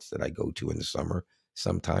spots that I go to in the summer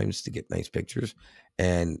sometimes to get nice pictures,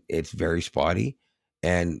 and it's very spotty.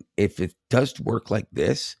 And if it does work like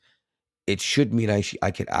this, it should mean I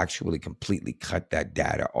could actually completely cut that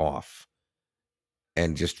data off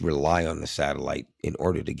and just rely on the satellite in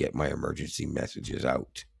order to get my emergency messages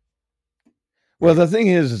out. Well, Right. the thing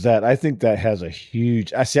is that I think that has a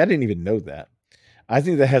huge I see, I didn't even know that. I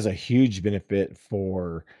think that has a huge benefit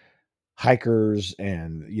for hikers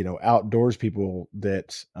and, outdoors people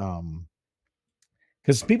that,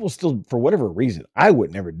 because people still, for whatever reason, I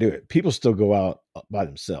would never do it. People still go out by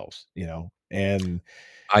themselves, and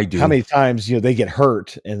I how do. many times, they get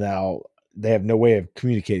hurt and now they have no way of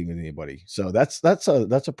communicating with anybody. So that's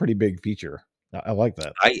a pretty big feature. I like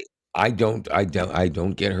that. I I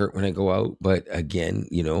don't get hurt when I go out, but again,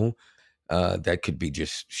 that could be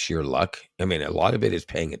just sheer luck. I mean, a lot of it is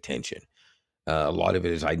paying attention. A lot of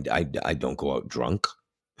it is I don't go out drunk.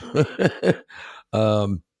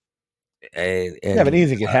 um, Yeah, but and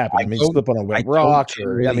anything could happen. I I mean, don't slip on a wet I don't rock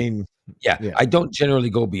or I generally mean, yeah, yeah, I don't generally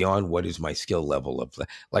go beyond what is my skill level of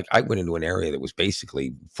like I went into an area that was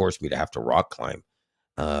basically forced me to have to rock climb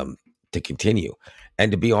um, to continue.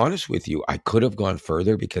 And to be honest with you, I could have gone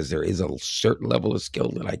further because there is a certain level of skill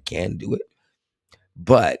that I can do it.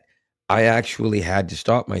 But I actually had to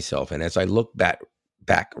stop myself. And as I look back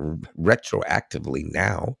retroactively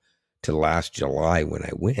now to last July when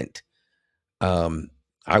I went, um,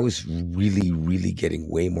 I was really, really getting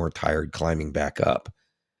way more tired climbing back up.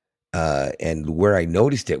 And where I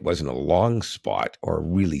noticed it wasn't a long spot or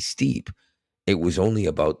really steep. It was only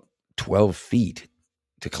about 12 feet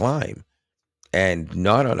to climb and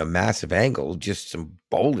not on a massive angle, just some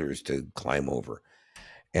boulders to climb over.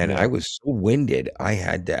 And I yeah. was so winded, I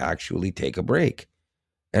had to actually take a break.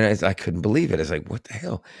 And as I couldn't believe it, I was like, "What the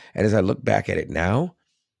hell?" And as I look back at it now,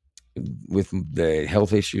 with the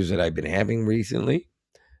health issues that I've been having recently,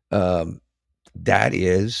 um, that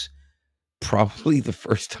is probably the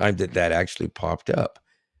first time that that actually popped up.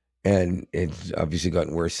 And it's obviously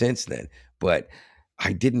gotten worse since then. But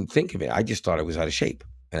I didn't think of it. I just thought I was out of shape,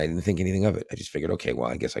 and I didn't think anything of it. I just figured, okay, well,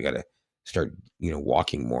 I guess I got to start,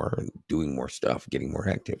 walking more and doing more stuff, getting more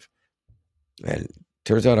active. And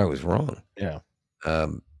turns out I was wrong. Yeah.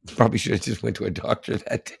 Probably should have just went to a doctor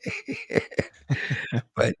that day.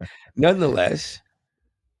 But nonetheless,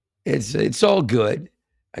 it's all good.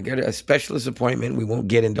 I got a specialist appointment. We won't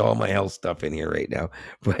get into all my health stuff in here right now,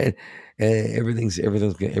 but everything's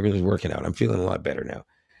good. Everything's working out. I'm feeling a lot better now.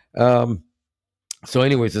 Um, so,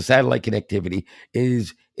 anyways, the satellite connectivity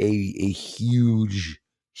is a huge,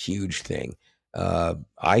 huge thing.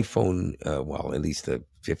 iPhone, well, at least the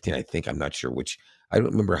 15, I think. I'm not sure which. I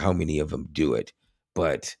don't remember how many of them do it,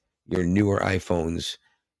 but your newer iPhones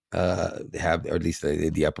have, or at least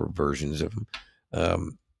the upper versions of them,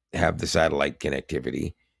 um, have the satellite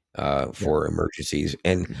connectivity Yeah. for emergencies.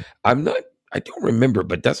 And I'm not, I don't remember,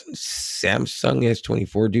 but doesn't Samsung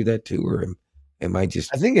S24 do that too, or am I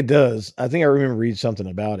just I think it does. I think I remember reading something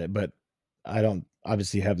about it, but I don't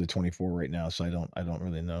obviously have the 24 right now, so I don't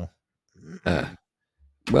really know. uh,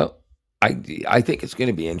 well? I think it's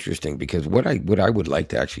gonna be interesting because what I would like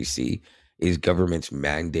to actually see is governments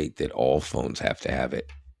mandate that all phones have to have it,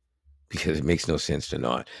 because it makes no sense to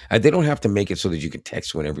not. They don't have to make it so that you can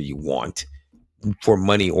text whenever you want for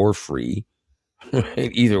money or free,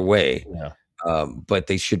 right? Either way. Yeah. But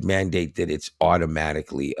they should mandate that it's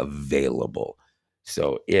automatically available.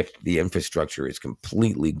 So if the infrastructure is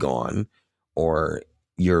completely gone, or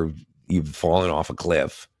you're you've fallen off a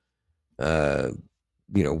cliff, uh,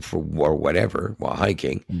 for or whatever while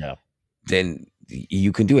hiking, Yeah. then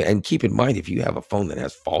you can do it. And keep in mind, if you have a phone that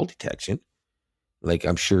has fall detection, like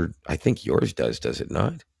I think yours does it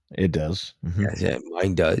not? It does. Yeah,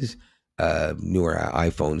 mine does. Newer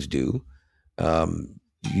iPhones do.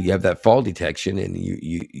 You have that fall detection, and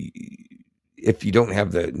if you don't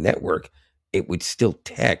have the network, it would still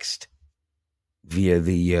text via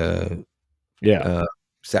the Yeah. uh,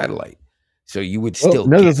 satellite. So you would Well, still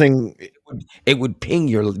another get thing, it would ping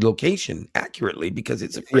your location accurately because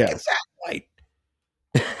it's a yeah. freaking satellite.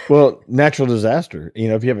 Well, natural disaster.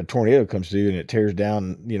 If you have a tornado comes through and it tears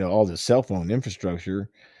down, all the cell phone infrastructure,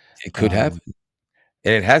 It could um, happen,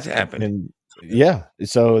 and it has happened. and yeah,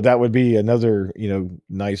 so that would be another,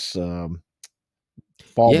 nice Yeah,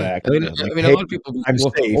 fallback. I Like, mean, a hey, lot of people I'm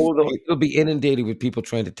will, safe. oh, they'll be inundated with people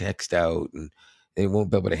trying to text out, and they won't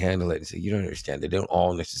be able to handle it. And say, you don't understand. They don't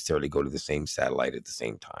all necessarily go to the same satellite at the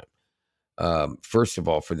same time. First of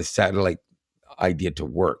all, for the satellite idea to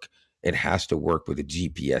work, it has to work with a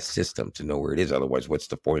GPS system to know where it is. Otherwise, what's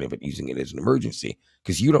the point of it using it as an emergency?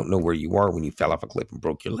 Because you don't know where you are when you fell off a cliff and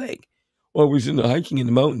broke your leg. Well, I was hiking in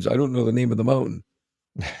the mountains. I don't know the name of the mountain.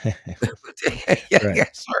 Yeah, Right. yeah,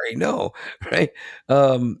 sorry, no, right?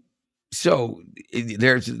 Um, so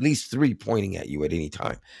there's at least three pointing at you at any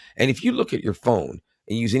time. And if you look at your phone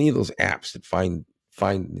and use any of those apps that find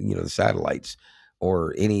the satellites,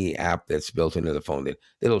 or any app that's built into the phone,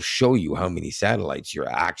 that'll show you how many satellites you're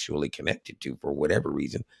actually connected to for whatever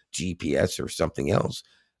reason, GPS or something else.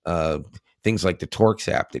 Uh, Things like the Torx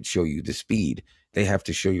app that show you the speed, they have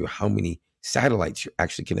to show you how many satellites you're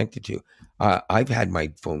actually connected to. I've had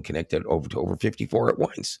my phone connected over 54 at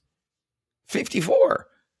once. 54.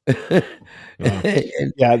 Wow.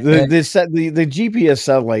 And, Yeah, uh, the GPS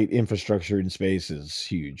satellite infrastructure in space is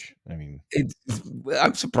huge. I mean, it's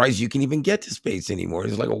I'm surprised you can even get to space anymore.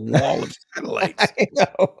 There's like a wall of satellites. I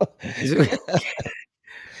know.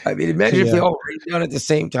 I mean, imagine if they Yeah, all rained down at the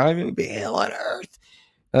same time, it would be hell on earth.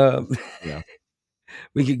 Um, yeah.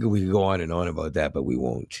 we could go on and on about that, but we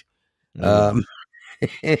won't. No, we Um,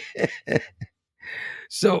 won't.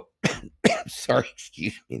 so sorry,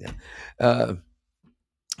 excuse me now. Uh,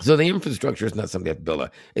 so the infrastructure is not something they have to build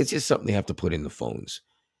up. It's just something they have to put in the phones,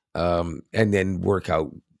 and then work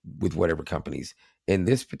out with whatever companies. In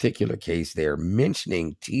this particular case, they're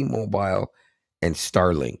mentioning T-Mobile and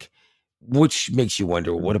Starlink, which makes you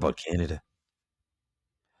wonder, well, what about Canada?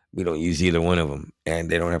 We don't use either one of them, and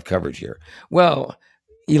they don't have coverage here. Well,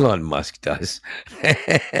 Elon Musk does.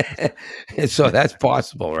 So that's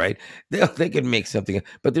possible, right? They can make something,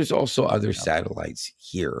 but there's also other Yeah. satellites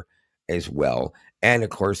here as well. And of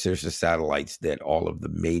course, there's the satellites that all of the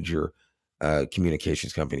major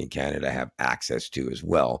communications company in Canada have access to as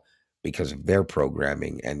well, because of their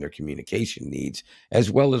programming and their communication needs,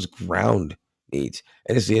 as well as ground needs.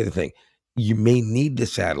 And it's the other thing. You may need the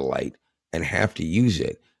satellite and have to use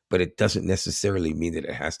it, but it doesn't necessarily mean that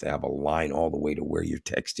it has to have a line all the way to where you're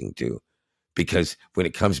texting to, because when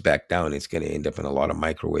it comes back down, it's going to end up in a lot of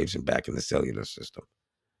microwaves and back in the cellular system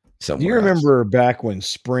Do you somewhere else. remember back when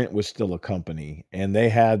Sprint was still a company and they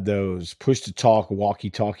had those push to talk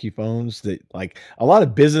walkie-talkie phones that, like, a lot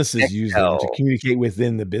of businesses use them to Nextel. communicate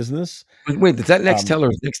within the business? Wait, is that Um, Nextel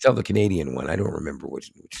or is Nextel the Canadian one? I don't remember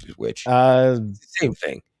which is which. uh, It's the same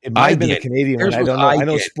thing. it might have been the iDen. Canadian one, Theirs I was don't know. I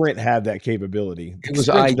know iDen. Sprint had that capability. It was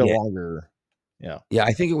Sprint's no iDen. longer. Yeah, Yeah,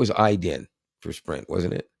 I think it was iDen for Sprint,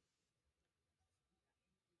 wasn't it?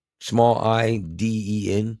 Small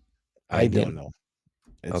IDEN. I don't iDen. know.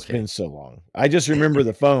 It's Okay. been so long. I just remember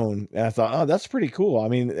the phone, and I thought, "Oh, that's pretty cool." I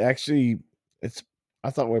mean, actually, it's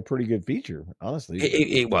I thought were a pretty good feature, honestly,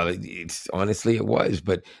 but Well, it's honestly it was,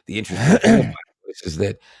 but the interesting thing about it is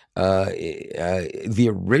that the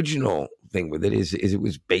original thing with it is it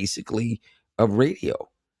was basically a radio.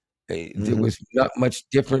 It Mhm. was not much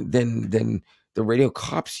different than the radio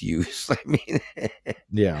cops use. I mean,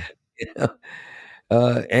 Yeah. you know,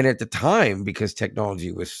 and at the time, because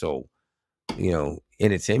technology was so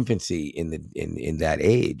in its infancy in that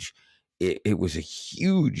age, it was a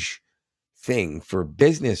huge thing for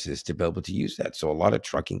businesses to be able to use that. So a lot of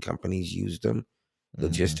trucking companies used them, Mhm.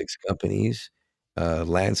 logistics companies,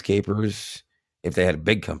 landscapers. If they had a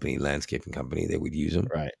big company, landscaping company, they would use them.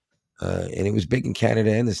 Right. and it was big in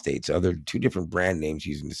Canada and the States. Other two different brand names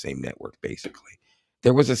using the same network, basically.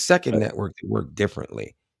 There was a second network that worked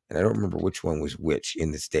differently, and I don't remember which one was which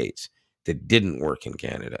in the States that didn't work in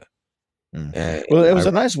Canada. Well, And it was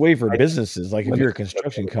a nice way for I businesses, like if limit you're a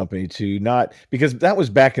construction company to not because that was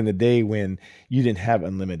back in the day when you didn't have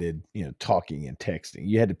unlimited, talking and texting.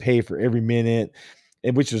 You had to pay for every minute,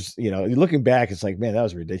 and which was, looking back, it's like, man, that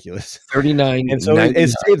was ridiculous. And so it 39.99.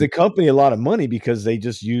 saved the company a lot of money because they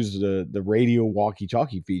just used the radio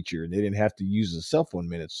walkie-talkie feature. They didn't have to use the cell phone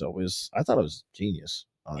minutes. So I thought it was genius,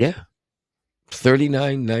 honestly. Yeah,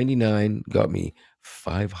 39.99 got me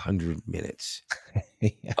 500 minutes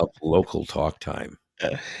Yeah. of local talk time.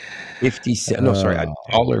 50 cents. No, sorry, Oh,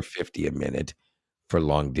 $1.50 a minute for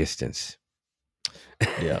long distance.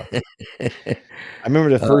 yeah. I remember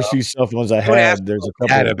the Uh, first few cell phones I don't ask had, there's about a couple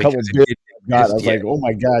data couple because bills it I didn't got. I exist was yet. like, "Oh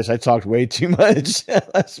my gosh, I talked way too much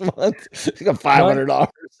last month." It's like a My $500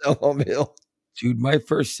 cell phone bill. dude, my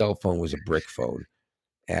first cell phone was a brick phone,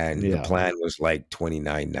 and the Yeah, plan was like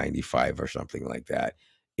 29.95 or something like that.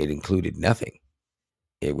 It included nothing.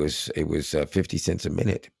 It was 50 cents a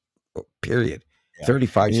minute, period. yeah.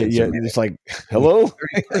 35 Yeah, cents a yeah, minute. it's like, Only "Hello?"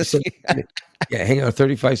 35 cents a minute. Yeah, hang on,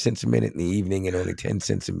 35 cents a minute in the evening and only 10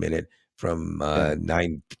 cents a minute from, Yeah.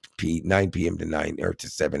 9 PM to 9 or to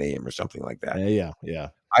 7 AM or something like that. Yeah, yeah,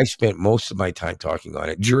 I spent most of my time talking on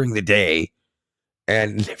it during the day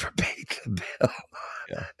and never paid the bill.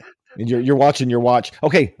 yeah. And you're watching your watch.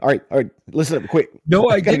 "Okay, all right, listen up quick. No,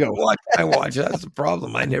 I I gotta didn't go." watch my watch, that's the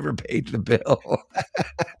problem, I never paid the bill.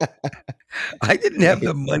 I didn't have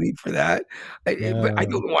the money for that, but I Uh,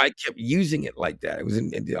 don't know why I kept using it like that.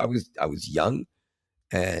 I was young,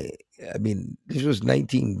 uh, I mean, this was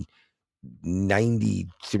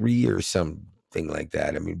 1993 or something like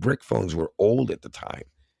that. I mean, brick phones were old at the time,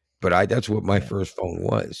 but that's what my yeah. first phone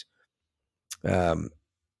was. Um,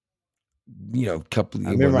 I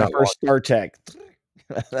well, remember my not long. first StarTAC.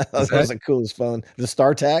 Was That was that? the coolest phone. The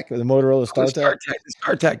StarTAC, the Motorola Oh, the StarTAC.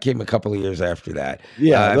 StarTAC came a couple of years after that.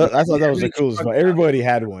 Yeah, But I thought that was the everybody coolest strung phone. me out. Everybody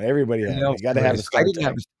had one. Everybody had Everyone one. else You gotta had have a this. I didn't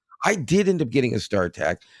have StarTAC. I did end up getting a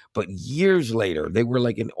StarTAC, but years later, they were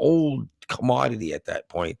like an old commodity at that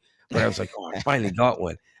point. But I was like, "Oh, I finally got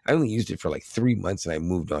one." I only used it for like 3 months, and I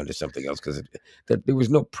moved on to something else because that there was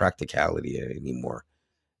no practicality in it anymore.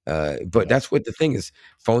 But Yeah. that's what the thing is.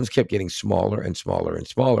 Phones kept getting smaller and smaller and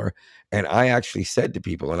smaller, and I actually said to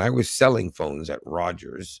people, and I was selling phones at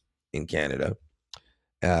Rogers in Canada,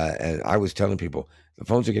 and I was telling people the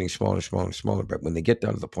phones are getting smaller, smaller, and smaller. But when they get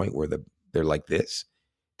down to the point where they're like this,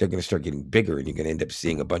 they're going to start getting bigger, and you're going to end up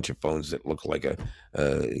seeing a bunch of phones that look like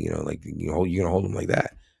like you're going to hold them like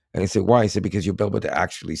that. And I said, why? I said because you'll be able to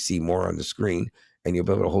actually see more on the screen, and you'll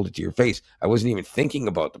be able to hold it to your face. I wasn't even thinking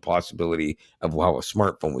about the possibility of how a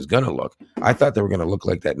smartphone was going to look. I thought they were going to look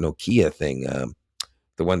like that Nokia thing,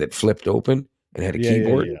 the one that flipped open and had a Yeah, yeah,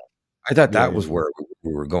 keyboard. yeah. I thought Yeah, that yeah, was yeah. where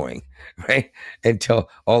we were going, right? Until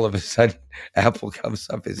all of a sudden Apple comes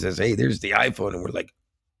up and says, "Hey, there's the iPhone," and we're like,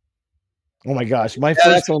 Oh my gosh, my "Yeah,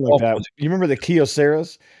 first that's what phone like all that, phones you remember the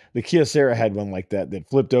Kyocera's? The Kyocera had one like that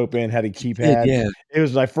flipped open, had a did." keypad. Yeah, It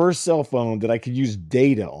was my first cell phone that I could use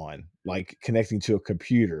data on, like connecting to a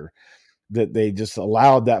computer, that they just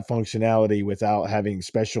allowed that functionality without having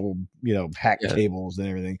special, hack yeah. cables and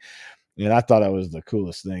everything. And I thought that was the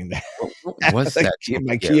coolest thing What was like, that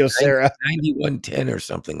my Nokia? Kyocera. 9110 or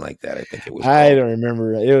something like that, I think it was I called. don't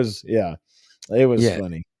remember. It was yeah, it was Yeah,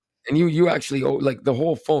 funny. and you actually like the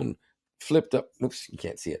whole phone flipped up. Oops, you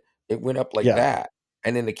can't see it. It went up like Yeah. that,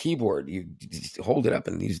 and then the keyboard, you just hold it up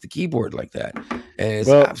and use the keyboard like that, and it's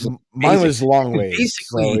Well, absolutely mine amazing. was long And ways,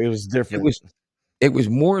 so basically, it was it different. was It was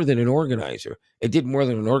more than an organizer. It did more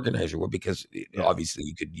than an organizer would because Yeah. obviously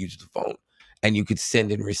you could use the phone and you could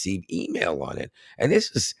send and receive email on it. And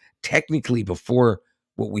this is technically before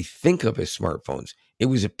what we think of as smartphones. It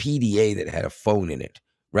was a PDA that had a phone in it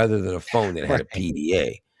rather than a phone that had a Right.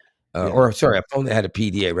 PDA. Yeah. Or sorry, a phone that had a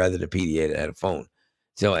PDA rather than a PDA that had a phone.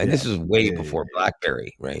 So, and Yeah. this is way Yeah, yeah, before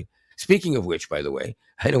BlackBerry, right? Speaking of which, by the way,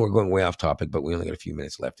 I know we're going way off topic, but we only got a few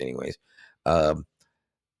minutes left, anyways. Um,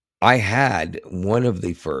 I had one of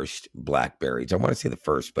the first Blackberries. I want to say the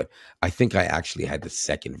first, but I think I actually had the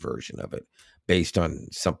second version of it based on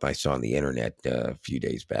something I saw on the internet a few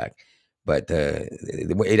days back. But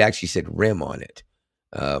it actually said RIM on it.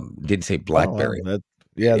 Didn't say Oh, wow, BlackBerry.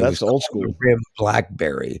 yeah, It was that's old called the school. RIM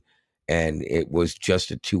BlackBerry, and it was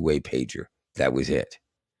just a two-way pager. That was it.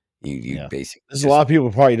 You Yeah. basically There's a just lot of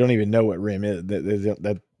people probably don't even know what RIM is.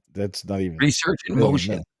 That's not even research in they don't even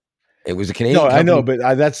motion. know. It was a No, Canadian I know, company.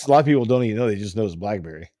 but that's a lot of people don't even know, they just know it's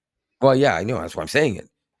BlackBerry. Well, yeah, I know. That's why I'm saying it.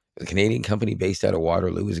 The Canadian company based out of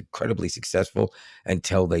Waterloo was incredibly successful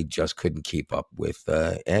until they just couldn't keep up with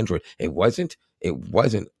Android. It wasn't.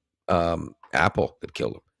 Apple that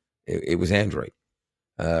killed them. It was Android,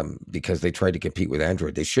 because they tried to compete with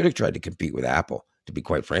Android. They should have tried to compete with Apple. To be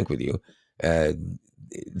quite frank with you, uh,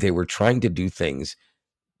 they were trying to do things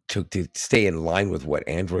to stay in line with what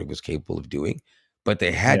Android was capable of doing, but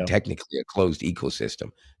they had Yeah. technically a closed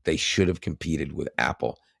ecosystem. They should have competed with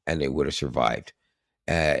Apple, and they would have survived.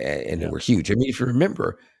 And they Yeah. were huge. I mean, if you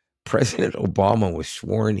remember, President Obama was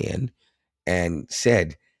sworn in and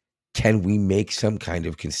said, "Can we make some kind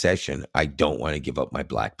of concession? I don't want to give up my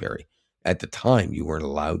BlackBerry." At the time, you weren't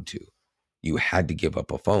allowed to. You had to give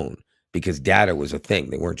up a phone because data was a thing.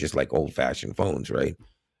 They weren't just like old-fashioned phones, right?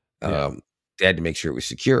 Yeah. Um, they had to make sure it was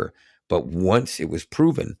secure. But once it was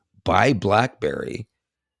proven by BlackBerry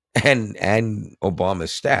and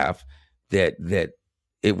Obama's staff that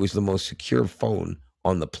it was the most secure phone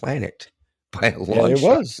on the planet by a Yeah, long it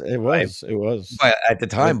shot. was, it By was, it was. at the They're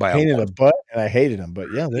time, by a pain in long the butt, and I hated them,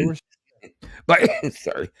 but yeah, they were by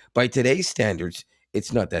sorry, by today's standards,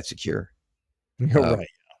 it's not that secure. you're Um, right,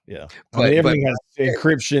 yeah. I mean, but everything has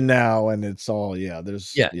encryption now, and it's all yeah,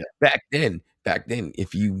 there's yeah, yeah, back then,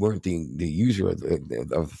 if you weren't the user of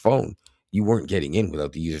the phone, you weren't getting in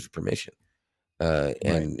without the user's permission. right.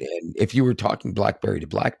 And if you were talking BlackBerry to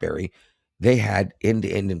BlackBerry, they had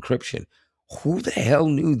end-to-end encryption. Who the hell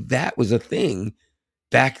knew that was a thing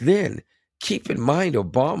back then? Keep in mind,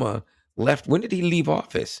 Obama left. When did he leave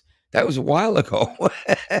office? That was a while ago.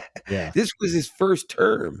 Yeah. This was his first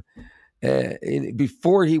term.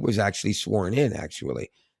 Before he was actually sworn in, actually.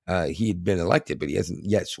 He had been elected, but he hasn't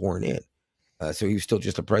yet sworn in. So he was still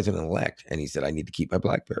just a president-elect, and he said, "I need to keep my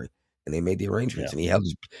BlackBerry." And they made the arrangements, Yeah. and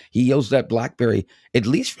he used that BlackBerry at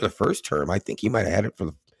least for the first term. I think he might have had it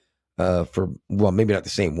for well, maybe not the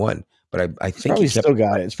same one, but I He's think he probably kept still it.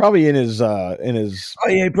 got it. It's probably in his, Oh,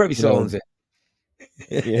 yeah, he probably you still know owns it.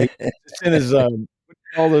 yeah, it's in his,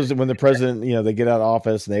 all those when the president, they get out of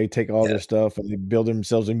office and they take all Yeah, their stuff and they build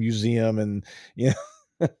themselves a museum and, you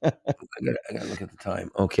know I gotta look at the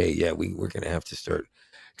time. Okay, yeah, we're gonna have to start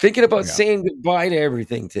thinking about Yeah. saying goodbye to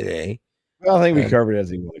everything today. Well, I think we Um, covered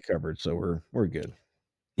everything we covered, so we're good.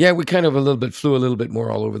 yeah, we kind of flew a little bit more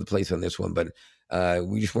all over the place on this one, but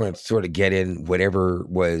we just wanted to sort of get in whatever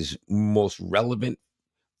was most relevant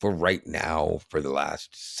for right now for the last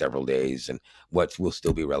several days and what will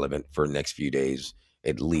still be relevant for the next few days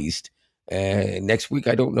at least. Next week,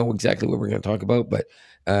 I don't know exactly what we're going to talk about, but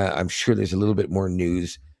I'm sure there's a little bit more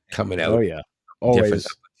news coming Oh, out, yeah. different Always,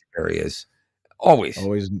 areas. Always,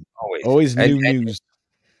 always, always. always And, new news.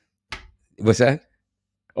 what's that?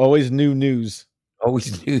 Always new news.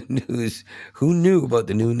 Always new news. Who knew about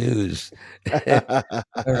the new news? All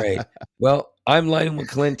right. Well, I'm Lionel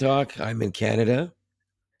McClintock. I'm in Canada.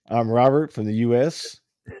 I'm Robert from the US,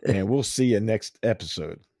 and we'll see you next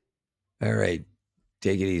episode. All right.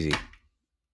 Take it easy.